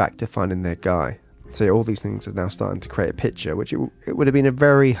right track to finding their guy. So all these things are now starting to create a picture, which it would have been a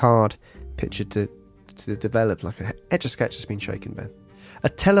very hard picture to develop. Like a Etch-a-Sketch has been shaken, Ben. A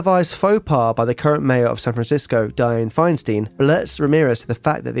televised faux pas by the current mayor of San Francisco, Dianne Feinstein, alerts Ramirez to the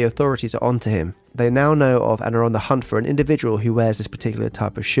fact that the authorities are onto him. They now know of and are on the hunt for an individual who wears this particular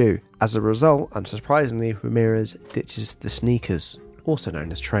type of shoe. As a result, unsurprisingly, Ramirez ditches the sneakers, also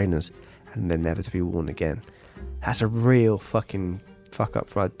known as trainers, and they're never to be worn again. That's a real fucking fuck up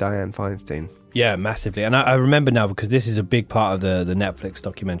for Dianne Feinstein. Yeah, massively. And I remember now, because this is a big part of the Netflix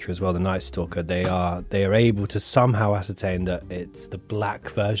documentary as well, The Night Stalker, they are able to somehow ascertain that it's the black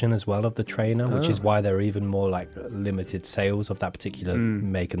version as well of the trainer, which is why there are even more like limited sales of that particular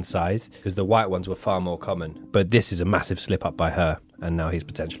make and size, because the white ones were far more common. But this is a massive slip up by her, and now he's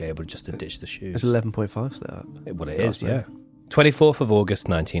potentially able just to ditch the shoes. It's 11.5 slip up. What it is, yeah. 24th of August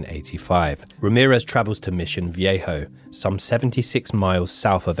 1985. Ramirez travels to Mission Viejo, some 76 miles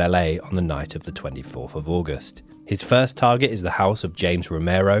south of LA, on the night of the 24th of August. His first target is the house of James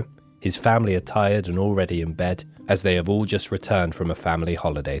Romero. His family are tired and already in bed, as they have all just returned from a family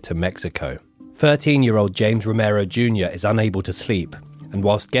holiday to Mexico. 13-year-old James Romero Jr. is unable to sleep, and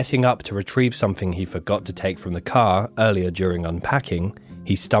whilst getting up to retrieve something he forgot to take from the car earlier during unpacking,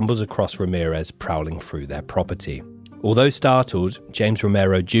 he stumbles across Ramirez prowling through their property. Although startled, James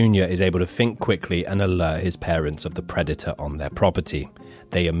Romero Jr. is able to think quickly and alert his parents of the predator on their property.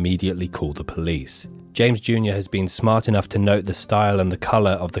 They immediately call the police. James Jr. has been smart enough to note the style and the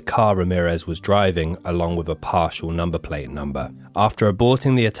colour of the car Ramirez was driving, along with a partial number plate number. After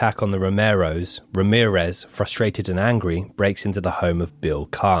aborting the attack on the Romeros, Ramirez, frustrated and angry, breaks into the home of Bill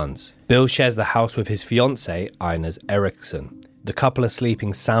Carnes. Bill shares the house with his fiancée, Inez Erickson. The couple are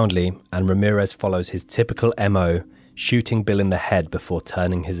sleeping soundly, and Ramirez follows his typical MO, shooting Bill in the head before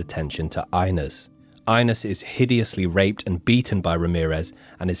turning his attention to Inez. Ines is hideously raped and beaten by Ramirez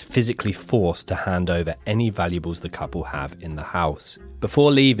and is physically forced to hand over any valuables the couple have in the house.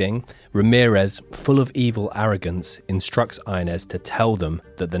 Before leaving, Ramirez, full of evil arrogance, instructs Ines to tell them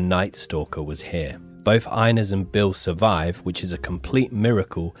that the Night Stalker was here. Both Ines and Bill survive, which is a complete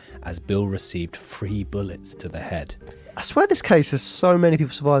miracle as Bill received 3 bullets to the head. I swear this case has so many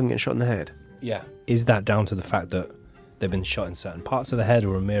people surviving getting shot in the head. Yeah. Is that down to the fact that they've been shot in certain parts of the head,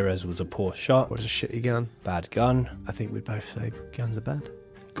 or Ramirez was a poor shot? Or it's a shitty gun? Bad gun? I think we'd both say guns are bad.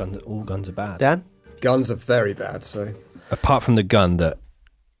 All guns are bad. Dan? Guns are very bad, so... Apart from the gun that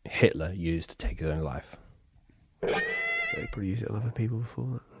Hitler used to take his own life. They probably used it on other people before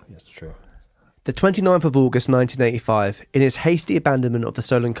that. Yes, true. The 29th of August 1985, in his hasty abandonment of the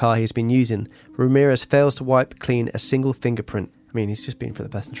stolen car he's been using, Ramirez fails to wipe clean a single fingerprint. I mean, he's just been for the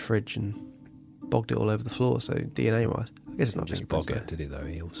passenger fridge and bogged it all over the floor, so DNA-wise, I guess it's not just bog it, did he, though?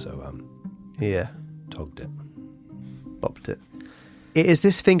 He also, togged it. Bopped it. It is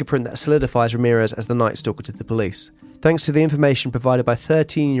this fingerprint that solidifies Ramirez as the Night Stalker to the police. Thanks to the information provided by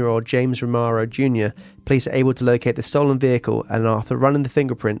 13-year-old James Romero Jr., police are able to locate the stolen vehicle, and after running the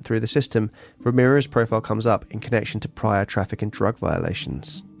fingerprint through the system, Ramirez's profile comes up in connection to prior traffic and drug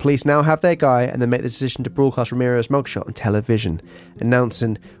violations. Police now have their guy, and they make the decision to broadcast Ramirez's mugshot on television,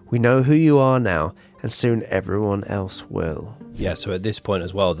 announcing, "We know who you are now, and soon everyone else will." Yeah, so at this point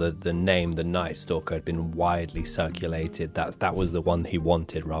as well, the name, the Night Stalker, had been widely circulated. That was the one he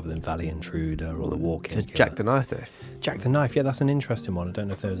wanted, rather than Valley Intruder or the Walk-In Killer. Jack the Knife, though. Jack the Knife, yeah, that's an interesting one. I don't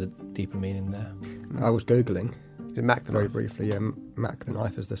know if there was a deeper meaning there. I was Googling. Is it Mac the Very Knife? briefly, yeah, Mac the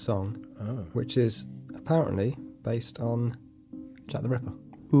Knife is the song, which is apparently based on Jack the Ripper.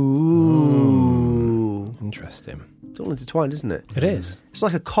 Ooh. Interesting. It's all intertwined, isn't it? It is. It's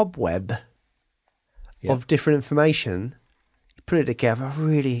like a cobweb of different information. You put it together, a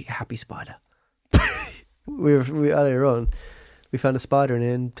really happy spider. we earlier on, we found a spider in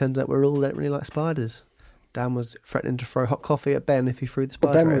here, and turns out we all don't really like spiders. Dan was threatening to throw hot coffee at Ben if he threw the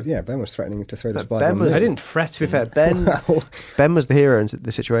spider. Ben was threatening to throw the spider. I didn't threaten. To be fair, Ben was the hero in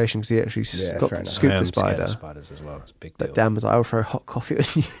the situation because he actually scooped the spider. Of spiders as well. It's a big But deal. Dan was like, "I'll throw hot coffee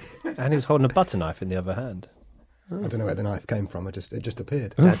at you." And he was holding a butter knife in the other hand. I don't know where the knife came from. It just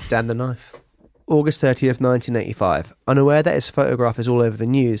appeared. Dan the knife. August 30th, 1985. Unaware that his photograph is all over the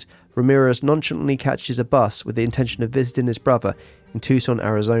news, Ramirez nonchalantly catches a bus with the intention of visiting his brother in Tucson,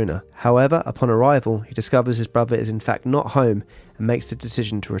 Arizona. However, upon arrival, he discovers his brother is in fact not home and makes the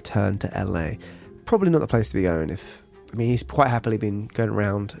decision to return to LA. Probably not the place to be going he's quite happily been going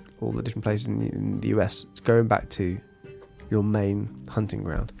around all the different places in the US. It's going back to your main hunting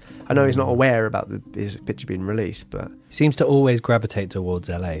ground. I know he's not aware about his picture being released, but... He seems to always gravitate towards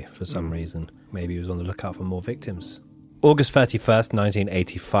LA for some reason. Maybe he was on the lookout for more victims. August 31st,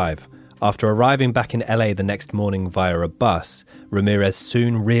 1985. After arriving back in LA the next morning via a bus, Ramirez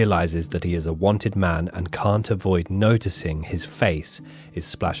soon realizes that he is a wanted man and can't avoid noticing his face is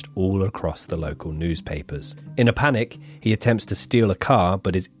splashed all across the local newspapers. In a panic, he attempts to steal a car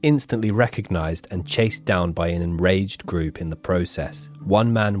but is instantly recognized and chased down by an enraged group in the process.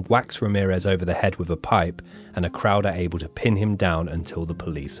 One man whacks Ramirez over the head with a pipe, and a crowd are able to pin him down until the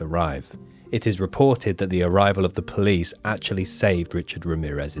police arrive. It is reported that the arrival of the police actually saved Richard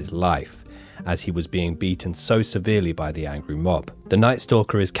Ramirez's life, as he was being beaten so severely by the angry mob. The Night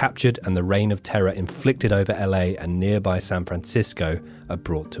Stalker is captured, and the reign of terror inflicted over LA and nearby San Francisco are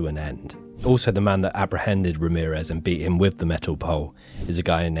brought to an end. Also, the man that apprehended Ramirez and beat him with the metal pole is a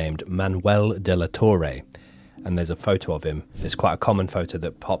guy named Manuel de la Torre, and there's a photo of him. It's quite a common photo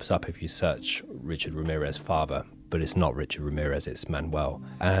that pops up if you search Richard Ramirez's father, but it's not Richard Ramirez, it's Manuel.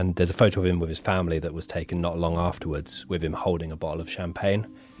 And there's a photo of him with his family that was taken not long afterwards, with him holding a bottle of champagne.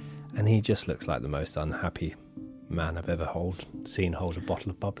 And he just looks like the most unhappy man I've ever seen hold a bottle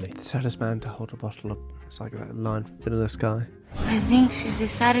of bubbly. The saddest man to hold a bottle of... It's like that line from Vanilla Sky. I think she's the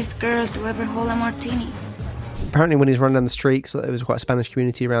saddest girl to ever hold a martini. Apparently when he's running down the street, so there was quite a Spanish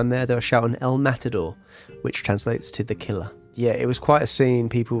community around there, they were shouting El Matador, which translates to the killer. Yeah, it was quite a scene.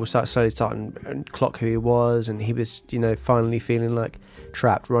 People were slowly starting to clock who he was, and he was, finally feeling like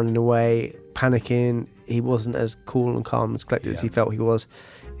trapped, running away, panicking. He wasn't as cool and calm and collected as he felt he was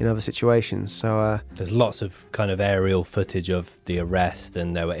in other situations. So there's lots of kind of aerial footage of the arrest,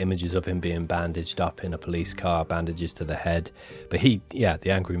 and there were images of him being bandaged up in a police car, bandages to the head. But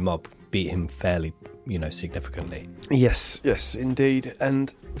the angry mob beat him fairly, significantly. Yes, indeed.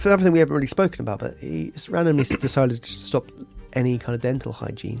 And for everything we haven't really spoken about, but he just randomly decided to stop any kind of dental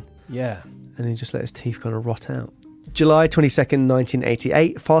hygiene. Yeah. And he just let his teeth kind of rot out. July 22nd,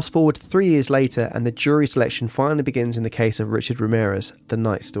 1988. Fast forward 3 years later, and the jury selection finally begins in the case of Richard Ramirez, the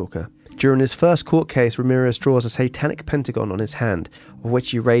Night Stalker. During his first court case, Ramirez draws a satanic pentagon on his hand, of which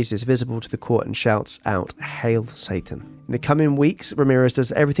he raises visible to the court and shouts out, "Hail Satan." In the coming weeks, Ramirez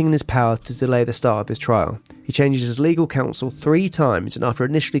does everything in his power to delay the start of his trial. He changes his legal counsel 3 times, and after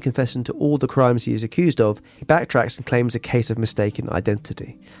initially confessing to all the crimes he is accused of, he backtracks and claims a case of mistaken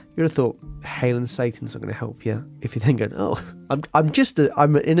identity. You would have thought hailing Satan's not going to help you if you're then going, oh,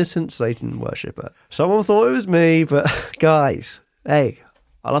 I'm an innocent Satan worshipper. Someone thought it was me, but guys, hey,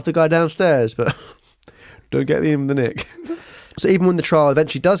 I love the guy downstairs, but don't get me in the nick. So even when the trial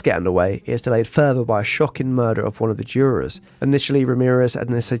eventually does get underway, it is delayed further by a shocking murder of one of the jurors. Initially, Ramirez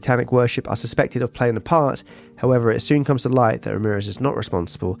and his satanic worship are suspected of playing a part. However, it soon comes to light that Ramirez is not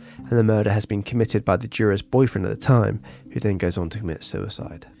responsible, and the murder has been committed by the juror's boyfriend at the time, who then goes on to commit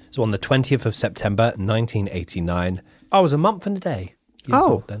suicide. So on the 20th of September, 1989, I was a month and a day.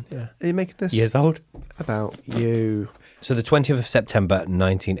 Old then. Yeah. Are you making this? Years old. About you. So the 20th of September,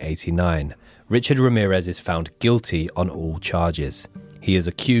 1989, Richard Ramirez is found guilty on all charges. He is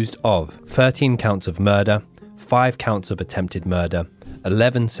accused of 13 counts of murder, 5 counts of attempted murder,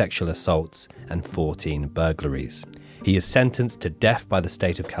 11 sexual assaults, and 14 burglaries. He is sentenced to death by the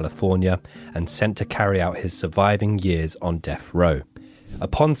state of California and sent to carry out his surviving years on death row.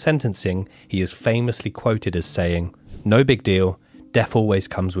 Upon sentencing, he is famously quoted as saying, "No big deal. Death always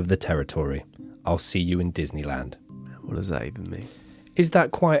comes with the territory. I'll see you in Disneyland." What does that even mean? Is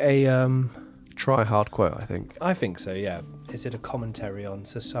that quite a... try-hard quote, I think. I think so, yeah. Is it a commentary on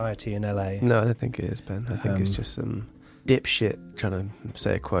society in LA? No, I don't think it is, Ben. I think it's just some dipshit trying to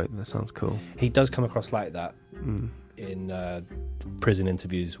say a quote that sounds cool. He does come across like that in prison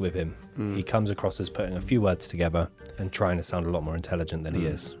interviews with him. He comes across as putting a few words together and trying to sound a lot more intelligent than he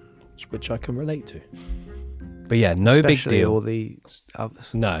is, which I can relate to. But yeah, no Especially big deal. all the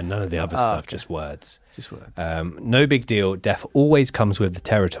others. No, none of the other stuff, okay. just words. Just words. No big deal. Death always comes with the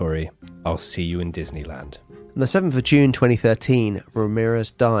territory. I'll see you in Disneyland. On the 7th of June 2013, Ramirez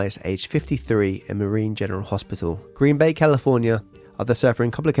dies aged 53 in Marine General Hospital, Green Bay, California, after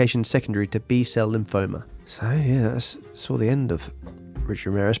suffering complications secondary to B-cell lymphoma. So yeah, that's saw the end of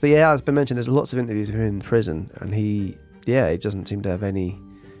Richard Ramirez. But yeah, as been mentioned, there's lots of interviews with him in prison, and he doesn't seem to have a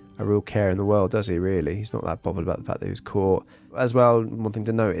real care in the world, does he, really? He's not that bothered about the fact that he was caught. As well, one thing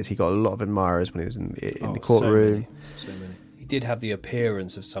to note is he got a lot of admirers when he was in the courtroom. So many. He did have the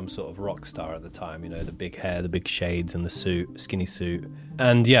appearance of some sort of rock star at the time, the big hair, the big shades and the suit, skinny suit.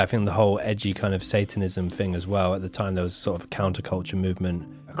 And yeah, I think the whole edgy kind of Satanism thing as well. At the time, there was sort of a counterculture movement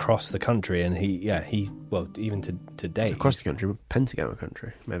across the country, and even to date. Across the country, pentagram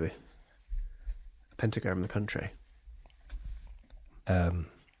country, maybe. Pentagram in the country.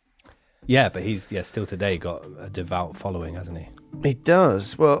 Yeah, but he's still today got a devout following, hasn't he? He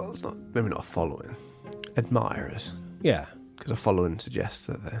does. Well, it's maybe not a following. Admirers. Yeah. Because a following suggests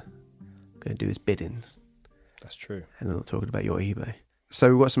that they're going to do his bidding. That's true. And they're not talking about your eBay. So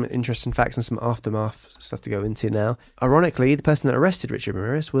we've got some interesting facts and some aftermath stuff to go into now. Ironically, the person that arrested Richard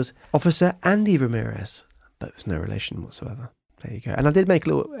Ramirez was Officer Andy Ramirez, but it was no relation whatsoever. There you go. And I did make a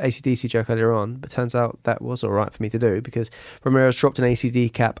little AC/DC joke earlier on, but turns out that was all right for me to do because Ramirez dropped an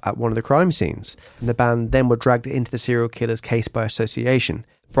ACD cap at one of the crime scenes, and the band then were dragged into the serial killer's case by association.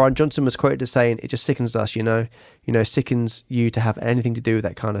 Brian Johnson was quoted as saying, "It just sickens us, sickens you to have anything to do with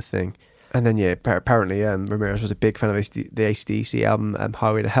that kind of thing." And then, apparently Ramirez was a big fan of the AC/DC album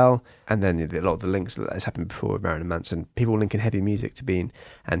Highway to Hell. And then a lot of the links that has happened before with Marilyn Manson, people linking heavy music to being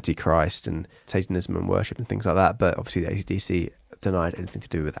anti-Christ and Satanism and worship and things like that. But obviously the AC/DC denied anything to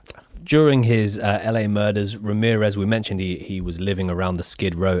do with that. During his LA murders, Ramirez, we mentioned he was living around the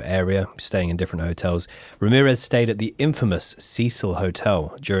Skid Row area, staying in different hotels. Ramirez stayed at the infamous Cecil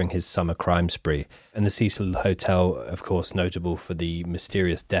Hotel during his summer crime spree. And the Cecil Hotel, of course, notable for the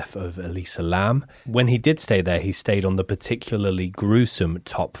mysterious death of Elisa Lam. When he did stay there, he stayed on the particularly gruesome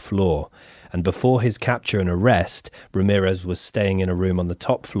top floor. And before his capture and arrest, Ramirez was staying in a room on the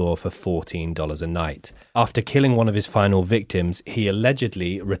top floor for $14 a night. After killing one of his final victims, he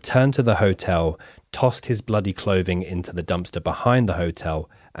allegedly returned to the hotel, tossed his bloody clothing into the dumpster behind the hotel,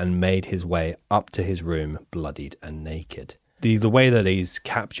 and made his way up to his room bloodied and naked. The way that he's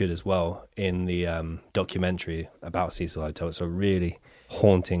captured as well in the documentary about Cecil Hotel, it's a really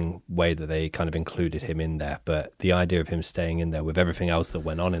haunting way that they kind of included him in there. But the idea of him staying in there with everything else that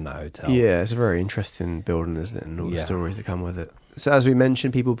went on in that hotel. Yeah, it's a very interesting building, isn't it? And all the stories that come with it. So as we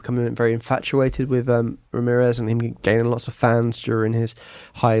mentioned, people becoming very infatuated with Ramirez and him gaining lots of fans during his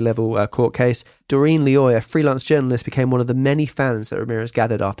high-level court case. Doreen Leoy, a freelance journalist, became one of the many fans that Ramirez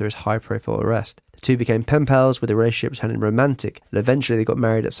gathered after his high-profile arrest. The two became pen pals, with the relationship turning romantic, and eventually they got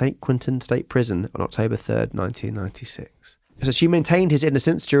married at St. Quentin State Prison on October 3rd, 1996. So she maintained his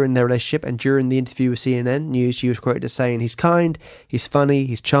innocence during their relationship, and during the interview with CNN News, she was quoted as saying, "He's kind, he's funny,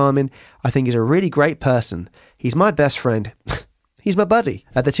 he's charming. I think he's a really great person. He's my best friend." He's my buddy.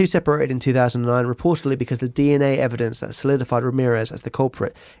 The two separated in 2009, reportedly because the DNA evidence that solidified Ramirez as the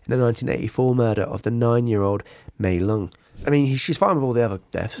culprit in the 1984 murder of the 9-year-old Mei Lung. I mean, she's fine with all the other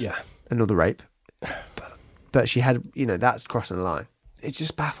deaths and all the rape, but she had, that's crossing the line. It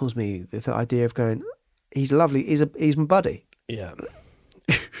just baffles me, the idea of going, he's lovely, he's my buddy. Yeah.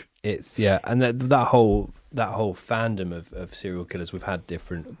 It's and that whole fandom of serial killers,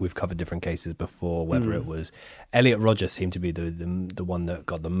 we've covered different cases before, whether it was Elliot Rogers seemed to be the one that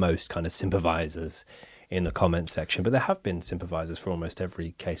got the most kind of sympathizers in the comments section, but there have been sympathizers for almost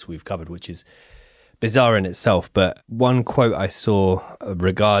every case we've covered, which is bizarre in itself. But one quote I saw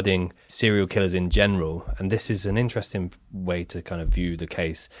regarding serial killers in general, and this is an interesting way to kind of view the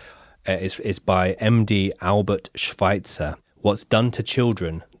case, is by MD Albert Schweitzer. What's done to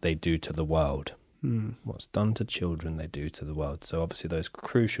children, they do to the world. What's done to children, they do to the world. So obviously those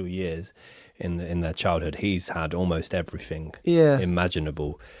crucial years in their childhood, he's had almost everything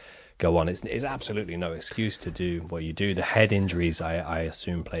imaginable go on. It's absolutely no excuse to do what you do. The head injuries, I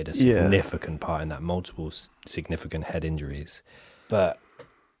assume, played a significant part in that, multiple significant head injuries. But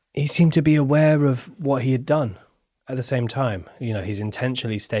he seemed to be aware of what he had done. At the same time, he's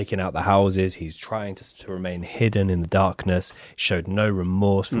intentionally staking out the houses. He's trying to remain hidden in the darkness. He showed no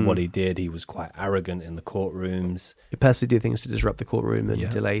remorse for what he did. He was quite arrogant in the courtrooms. He purposely did things to disrupt the courtroom and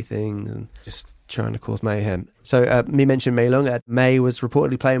delay things and just trying to cause mayhem. So me mentioned Mei Lung. Mei was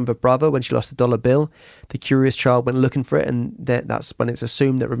reportedly playing with her brother when she lost the dollar bill. The curious child went looking for it, and that's when it's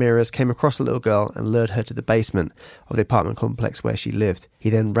assumed that Ramirez came across the little girl and lured her to the basement of the apartment complex where she lived. He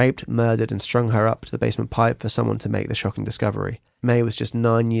then raped, murdered and strung her up to the basement pipe for someone to make the shocking discovery. Mei was just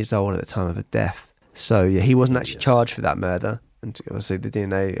 9 years old at the time of her death. So he wasn't actually charged for that murder. And obviously the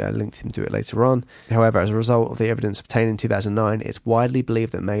DNA linked him to it later on. However, as a result of the evidence obtained in 2009, it's widely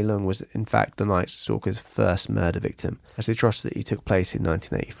believed that Mei Lung was in fact the Night Stalker's first murder victim, as the atrocity took place in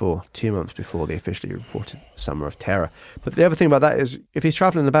 1984, 2 months before the officially reported Summer of Terror. But the other thing about that is, if he's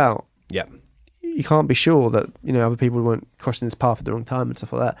travelling about, you can't be sure that other people weren't crossing his path at the wrong time and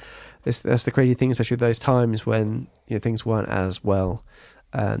stuff like that. That's the crazy thing, especially with those times when things weren't as well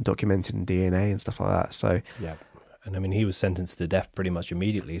documented in DNA and stuff like that. So And I mean, he was sentenced to death pretty much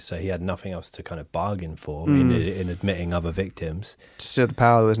immediately, so he had nothing else to kind of bargain for in admitting other victims. Just the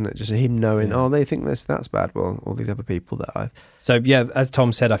power, isn't it? Just him knowing, they think that's bad. Well, all these other people that I've... So, as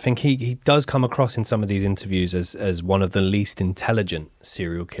Tom said, I think he does come across in some of these interviews as one of the least intelligent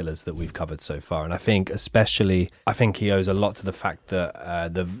serial killers that we've covered so far. And I think he owes a lot to the fact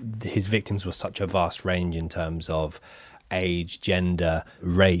that his victims were such a vast range in terms of age, gender,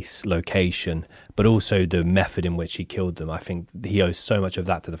 race, location, but also the method in which he killed them. I think he owes so much of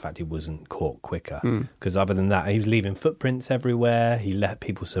that to the fact he wasn't caught quicker. Because other than that, he was leaving footprints everywhere. He let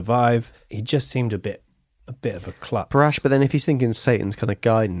people survive. He just seemed a bit of a klutz. Brash, but then if he's thinking Satan's kind of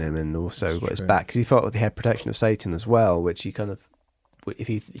guiding him and also got his back, because he fought with the head protection of Satan as well, which he kind of, if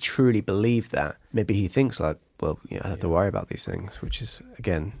he truly believed that, maybe he thinks like, well, I have to worry about these things, which is,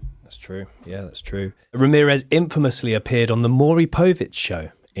 again... That's true. Yeah, that's true. Ramirez infamously appeared on the Maury Povich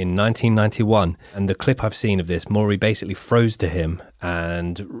show in 1991. And the clip I've seen of this, Maury basically froze to him,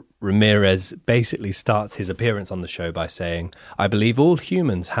 and Ramirez basically starts his appearance on the show by saying, "I believe all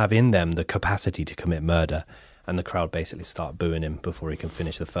humans have in them the capacity to commit murder." And the crowd basically start booing him before he can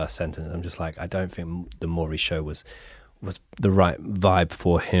finish the first sentence. I'm just like, I don't think the Maury show was the right vibe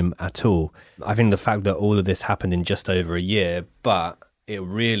for him at all. I think the fact that all of this happened in just over a year, but it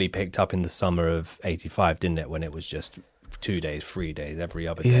really picked up in the summer of 85, didn't it? When it was just 2 days, 3 days, every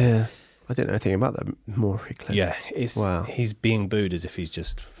other day. Yeah. I didn't know anything about that Maury clip. Yeah. He's being booed as if he's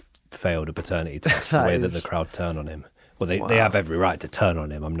just failed a paternity test, the way that the crowd turn on him. Well, they have every right to turn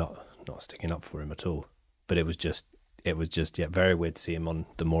on him. I'm not sticking up for him at all. But it was just very weird to see him on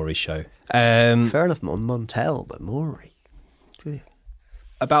the Maury show. Fair enough on Montel, but Maury.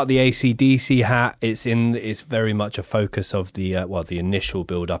 About the AC/DC hat, it's very much a focus of the initial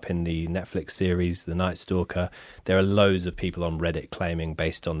build-up in the Netflix series, The Night Stalker. There are loads of people on Reddit claiming,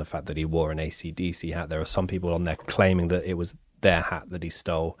 based on the fact that he wore an AC/DC hat. There are some people on there claiming that it was their hat that he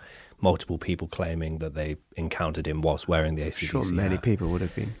stole. Multiple people claiming that they encountered him whilst wearing the AC/DC hat. Sure, many people would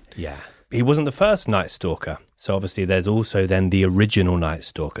have been. Yeah. he wasn't the first Night Stalker. So obviously there's also then the original Night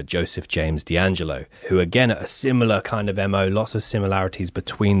Stalker, Joseph James D'Angelo, who again, a similar kind of MO, lots of similarities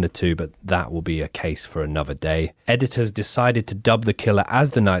between the two, but that will be a case for another day. Editors decided to dub the killer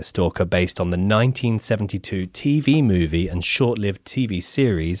as the Night Stalker based on the 1972 TV movie and short-lived TV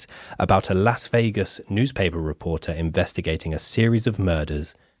series about a Las Vegas newspaper reporter investigating a series of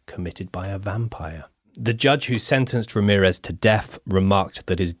murders committed by a vampire. The judge who sentenced Ramirez to death remarked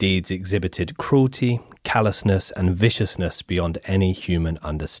that his deeds exhibited cruelty, callousness and viciousness beyond any human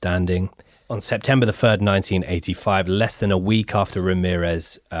understanding. On September the 3rd, 1985, less than a week after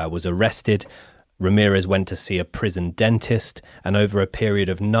Ramirez was arrested, Ramirez went to see a prison dentist, and over a period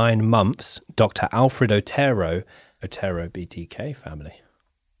of 9 months, Dr. Alfred Otero BTK family,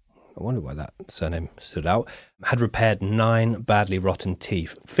 I wonder why that surname stood out, had repaired 9 badly rotten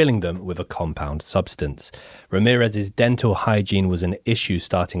teeth, filling them with a compound substance. Ramirez's dental hygiene was an issue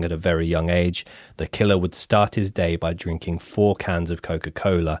starting at a very young age. The killer would start his day by drinking 4 cans of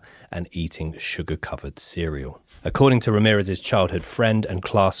Coca-Cola and eating sugar-covered cereal. According to Ramirez's childhood friend and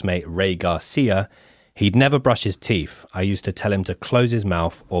classmate Ray Garcia, he'd never brush his teeth. I used to tell him to close his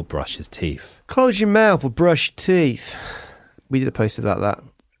mouth or brush his teeth. Close your mouth or brush teeth. We did a post about that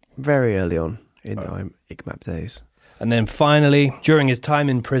very early on in our IGMAP days. And then finally, during his time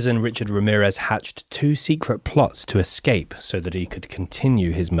in prison, Richard Ramirez hatched 2 secret plots to escape so that he could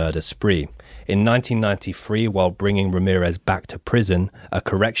continue his murder spree. In 1993, while bringing Ramirez back to prison, a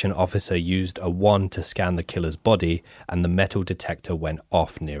correction officer used a wand to scan the killer's body, and the metal detector went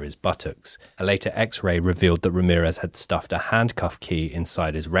off near his buttocks. A later X-ray revealed that Ramirez had stuffed a handcuff key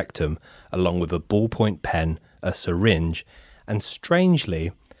inside his rectum, along with a ballpoint pen, a syringe, and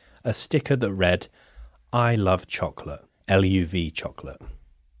strangely, a sticker that read, "I love chocolate." LUV chocolate.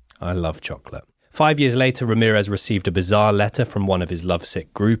 I love chocolate. 5 years later, Ramirez received a bizarre letter from one of his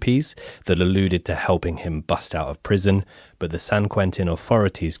lovesick groupies that alluded to helping him bust out of prison, but the San Quentin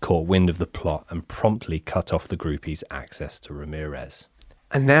authorities caught wind of the plot and promptly cut off the groupie's access to Ramirez.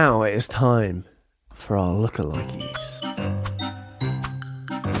 And now it is time for our lookalikes.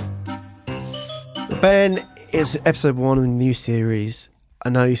 Ben, it's episode 1 of a new series. I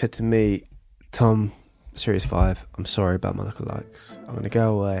know you said to me, Tom, Series 5, I'm sorry about my lookalikes. I'm going to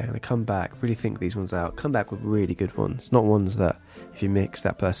go away, I'm going to come back, really think these ones out, come back with really good ones. Not ones that, if you mix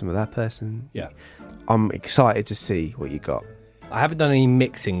that person with that person. Yeah. I'm excited to see what you got. I haven't done any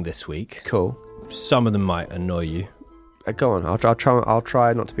mixing this week. Cool. Some of them might annoy you. Go on, I'll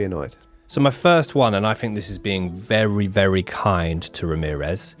try not to be annoyed. So my first one, and I think this is being very, very kind to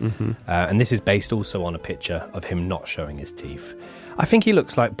Ramirez, and this is based also on a picture of him not showing his teeth. I think he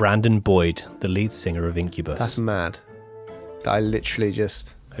looks like Brandon Boyd, the lead singer of Incubus. That's mad. I literally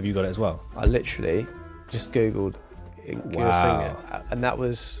just... Have you got it as well? I literally just Googled Incubus singer, and that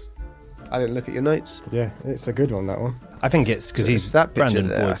was... I didn't look at your notes. Yeah, it's a good one, that one. I think it's because Brandon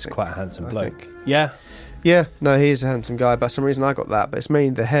Boyd's quite a handsome bloke. Yeah. Yeah, no, he is a handsome guy, but for some reason I got that, but it's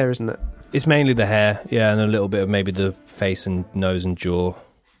mainly the hair, isn't it? It's mainly the hair, yeah, and a little bit of maybe the face and nose and jaw.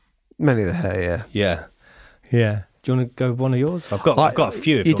 Mainly the hair, yeah. Yeah. Yeah. Do you want to go one of yours? I've got a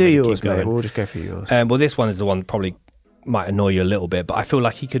few. If you do yours, mate. We'll just go for yours. Well, this one is the one that probably might annoy you a little bit, but I feel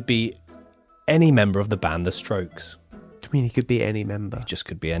like he could be any member of the band The Strokes. Do you mean he could be any member? He just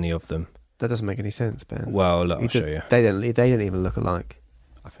could be any of them. That doesn't make any sense, Ben. Well, look, I'll show you. They don't even look alike.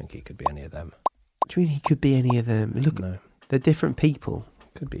 I think he could be any of them. Do you mean he could be any of them? Look, no. They're different people.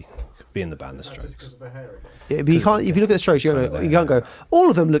 Could be in the band The Strokes. Yeah, but you can't. If you look at The Strokes, you can't go. All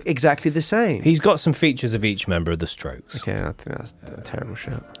of them look exactly the same. He's got some features of each member of The Strokes. Okay, I think that's a terrible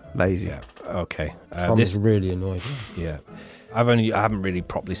shout. Lazy. Yeah. Okay. Tom's really annoyed. Yeah. I haven't really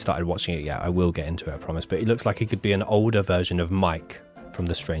properly started watching it yet. I will get into it, I promise. But he looks like he could be an older version of Mike from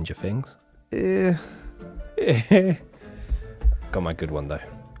The Stranger Things. Yeah. Got my good one though.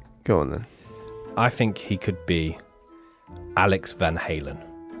 Go on then. I think he could be Alex Van Halen.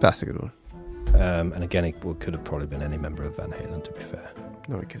 That's a good one. And again, he could have probably been any member of Van Halen, to be fair.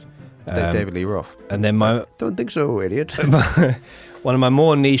 No, he couldn't. David Lee Roth. And then don't think so, idiot. One of my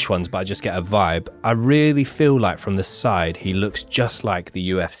more niche ones, but I just get a vibe. I really feel like from the side, he looks just like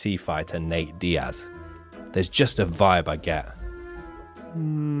the UFC fighter Nate Diaz. There's just a vibe I get.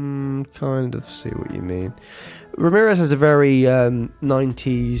 Kind of see what you mean. Ramirez has a very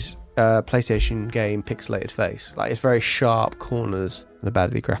 90s PlayStation game pixelated face. Like, it's very sharp corners and a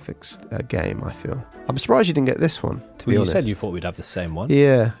badly graphics game, I feel. I'm surprised you didn't get this one, to be honest. You said you thought we'd have the same one.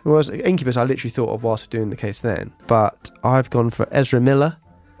 Yeah. It was Incubus I literally thought of whilst doing the case then. But I've gone for Ezra Miller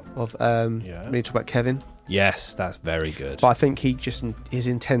of when you talk about Kevin. Yes, that's very good. But I think his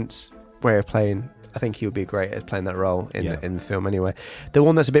intense way of playing I think he would be great at playing that role in the film anyway. The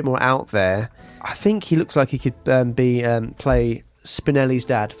one that's a bit more out there, I think he looks like he could play Spinelli's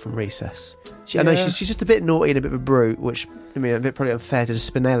dad from Recess. I know she's just a bit naughty and a bit of a brute, which, I mean, a bit probably unfair to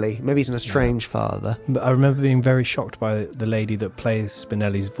Spinelli. Maybe he's an estranged father. But I remember being very shocked by the lady that plays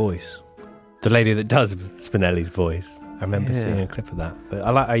Spinelli's voice. The lady that does Spinelli's voice. I remember seeing a clip of that. But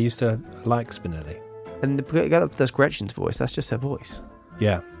I used to like Spinelli. And the guy that does Gretchen's voice, that's just her voice.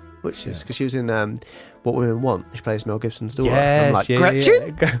 Yeah. Which is because she was in What Women Want. She plays Mel Gibson's daughter. Yes, I'm like,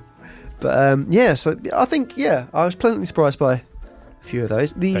 Gretchen? Yeah. But so I think, I was pleasantly surprised by a few of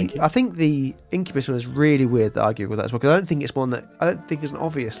those. I think the Incubus one is really weird that I argued with that as well, because I don't think it's an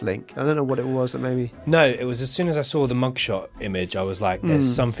obvious link. I don't know what it was that maybe. No, it was as soon as I saw the mugshot image, I was like,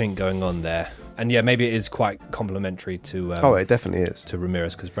 there's something going on there. And maybe it is quite complimentary to. It definitely is to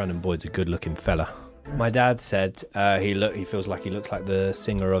Ramirez, because Brandon Boyd's a good-looking fella. My dad said he feels like he looks like the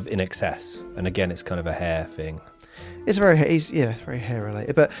singer of In Excess, and again, it's kind of a hair thing. It's very hair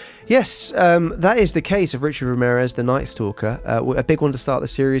related. But yes, that is the case of Richard Ramirez, the Night Stalker. A big one to start the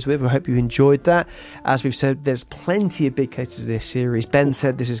series with. We hope you enjoyed that. As we've said, there's plenty of big cases of this series. Ben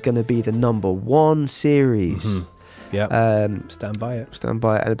said this is going to be the #1 series. Mm-hmm. Yeah, stand by it. And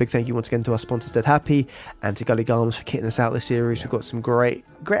a big thank you once again to our sponsors, Dead Happy, and to Gully Garms for kitting us out this series. We've got some great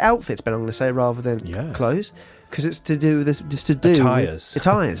outfits, Ben, I'm going to say, rather than clothes. Because it's to do with this, just to do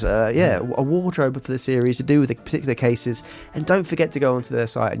attires. A wardrobe for the series to do with the particular cases. And don't forget to go onto their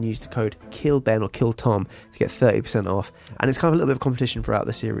site and use the code KILLBEN or KILLTOM to get 30% off. And it's kind of a little bit of competition throughout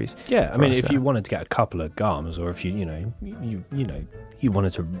the series. Yeah, I mean, if you wanted to get a couple of garms, or if you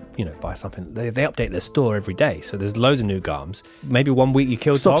wanted to buy something, they update their store every day, so there's loads of new garms. Maybe one week you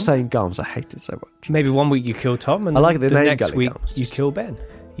kill Tom. Stop saying garms, I hate it so much. Maybe one week you kill Tom, and I like the next week garms. You kill Ben.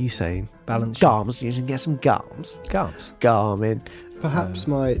 You saying balance garms? You can get some garms. Garmin. Perhaps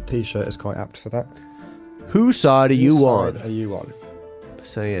my T-shirt is quite apt for that. Whose side are you on? Are you on?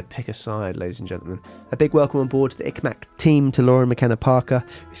 So pick a side, ladies and gentlemen. A big welcome on board to the ICMAC team, to Lauren McKenna Parker,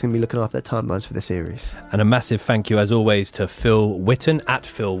 who's going to be looking after their timelines for the series. And a massive thank you, as always, to Phil Witten, at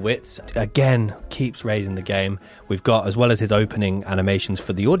Phil Wits. Again, keeps raising the game. We've got, as well as his opening animations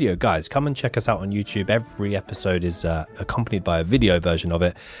for the audio, guys, come and check us out on YouTube. Every episode is accompanied by a video version of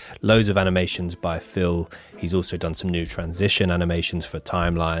it. Loads of animations by Phil. He's also done some new transition animations for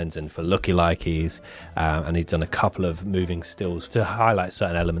timelines and for Looky Likeys. And he's done a couple of moving stills to highlight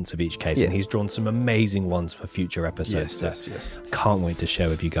certain elements of each case. Yeah. And he's drawn some amazing ones for future episodes. Yes. Can't wait to share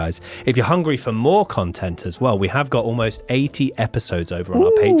with you guys. If you're hungry for more content as well, we have got almost 80 episodes over on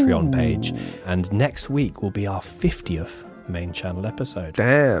our Patreon page. And next week will be our 50th main channel episode.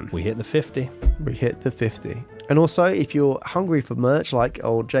 Damn. We hit the 50. And also, if you're hungry for merch, like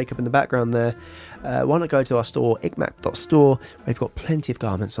old Jacob in the background there, why not go to our store, icmac.store. We've got plenty of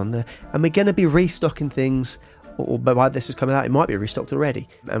garments on there. And we're going to be restocking things, or by this is coming out, it might be restocked already.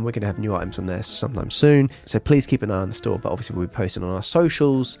 And we're going to have new items on there sometime soon. So please keep an eye on the store. But obviously, we'll be posting on our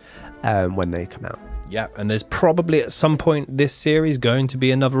socials when they come out. Yeah, and there's probably at some point this series going to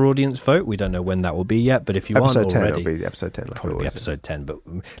be another audience vote. We don't know when that will be yet, but if you aren't already... Episode 10 will be episode 10. Probably be episode 10, but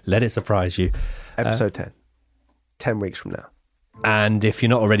let it surprise you. Episode 10. 10 weeks from now. And if you're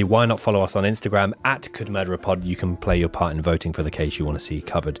not already, why not follow us on Instagram at Could Murder a Pod? You can play your part in voting for the case you want to see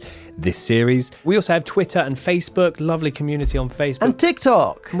covered this series. We also have Twitter and Facebook, lovely community on Facebook. And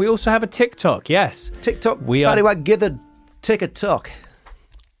TikTok. And we also have a TikTok, yes. TikTok. We are... Ballywag, give the TikTok.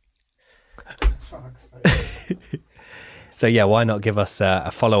 So yeah, why not give us a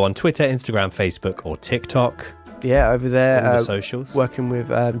follow on Twitter, Instagram, Facebook, or TikTok? Yeah, over there, the socials. Working with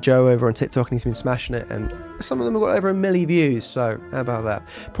Joe over on TikTok, and he's been smashing it. And some of them have got over 1 million views. So how about that?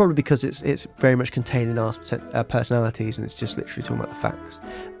 Probably because it's very much contained in our personalities, and it's just literally talking about the facts.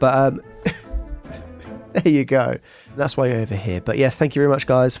 But there you go. That's why you're over here. But yes, thank you very much,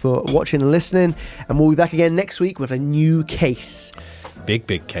 guys, for watching and listening. And we'll be back again next week with a new case.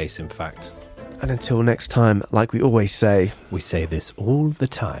 Big case, in fact. And until next time, like we always say, we say this all the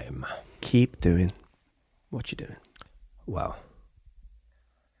time. Keep doing what you're doing. Well,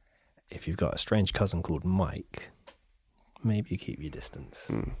 if you've got a strange cousin called Mike, maybe keep your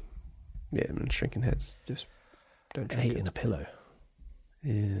distance. Yeah, and shrinking heads, just don't drink it. In a pillow.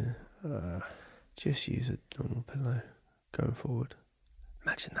 Yeah. Just use a normal pillow going forward.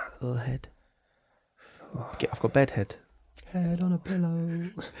 Imagine that little head. I've got bed head. Head on a pillow.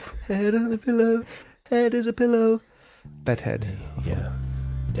 Head on a pillow. Head is a pillow. Bed head. Yeah.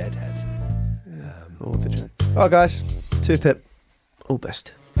 Dead head. All the joke. Alright, guys. 2-pip. All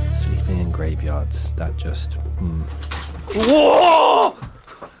best. Sleeping in graveyards. That just... Whoa!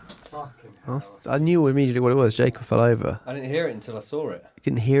 I knew immediately what it was. Jacob fell over. I didn't hear it until I saw it. You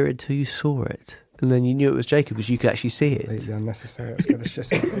didn't hear it until you saw it. and then you knew it was Jacob because you could actually see it. Completely unnecessary. Let's get the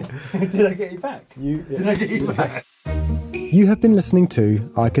shit out of me. Did I get you back? Did I get you back? You have been listening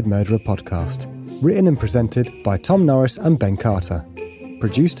to I Could Murder a Podcast, written and presented by Tom Norris and Ben Carter,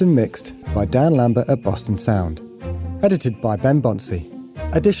 produced and mixed by Dan Lambert at Boston Sound, edited by Ben Bonsi,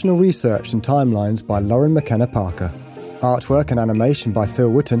 additional research and timelines by Lauren McKenna Parker, artwork and animation by Phil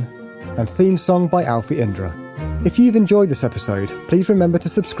Wooten, and theme song by Alfie Indra. If you've enjoyed this episode, please remember to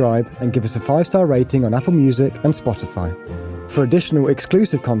subscribe and give us a 5-star rating on Apple Music and Spotify. For additional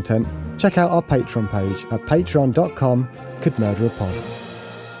exclusive content, check out our Patreon page at patreon.com/couldmurderapod.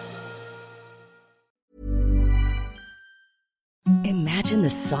 Imagine the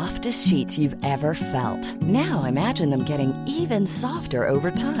softest sheets you've ever felt. Now imagine them getting even softer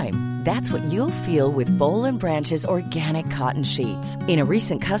over time. That's what you'll feel with Boll & Branch's organic cotton sheets. In a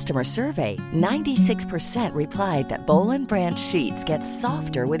recent customer survey, 96% replied that Boll & Branch sheets get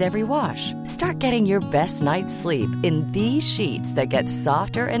softer with every wash. Start getting your best night's sleep in these sheets that get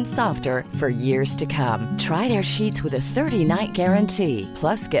softer and softer for years to come. Try their sheets with a 30-night guarantee.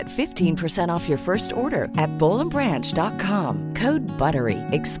 Plus, get 15% off your first order at bollandbranch.com. Code BUTTERY.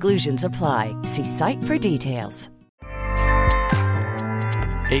 Exclusions apply. See site for details.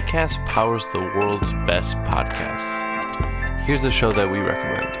 Acast powers the world's best podcasts. Here's a show that we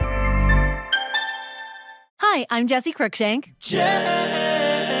recommend. Hi, I'm Jessie Cruikshank. Jessie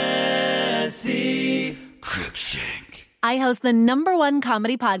Cruikshank. I host the #1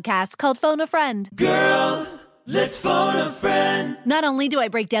 comedy podcast called Phone a Friend. Girl, let's phone a friend. Not only do I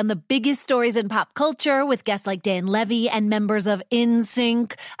break down the biggest stories in pop culture with guests like Dan Levy and members of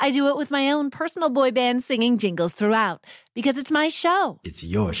NSYNC, I do it with my own personal boy band singing jingles throughout. Because it's my show. It's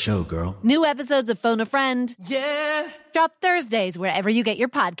your show, girl. New episodes of Phone a Friend. Yeah. Drop Thursdays wherever you get your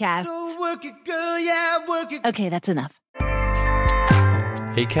podcasts. So work it, girl, yeah, work it. Okay, that's enough.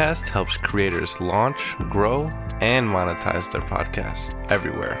 Acast helps creators launch, grow, and monetize their podcasts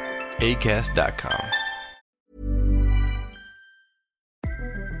everywhere. Acast.com.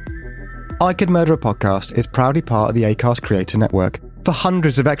 I Could Murder a Podcast is proudly part of the Acast Creator Network. For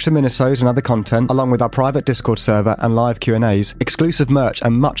hundreds of extra minisodes and other content, along with our private Discord server and live Q&As, exclusive merch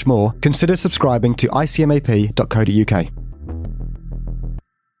and much more, consider subscribing to icmap.co.uk.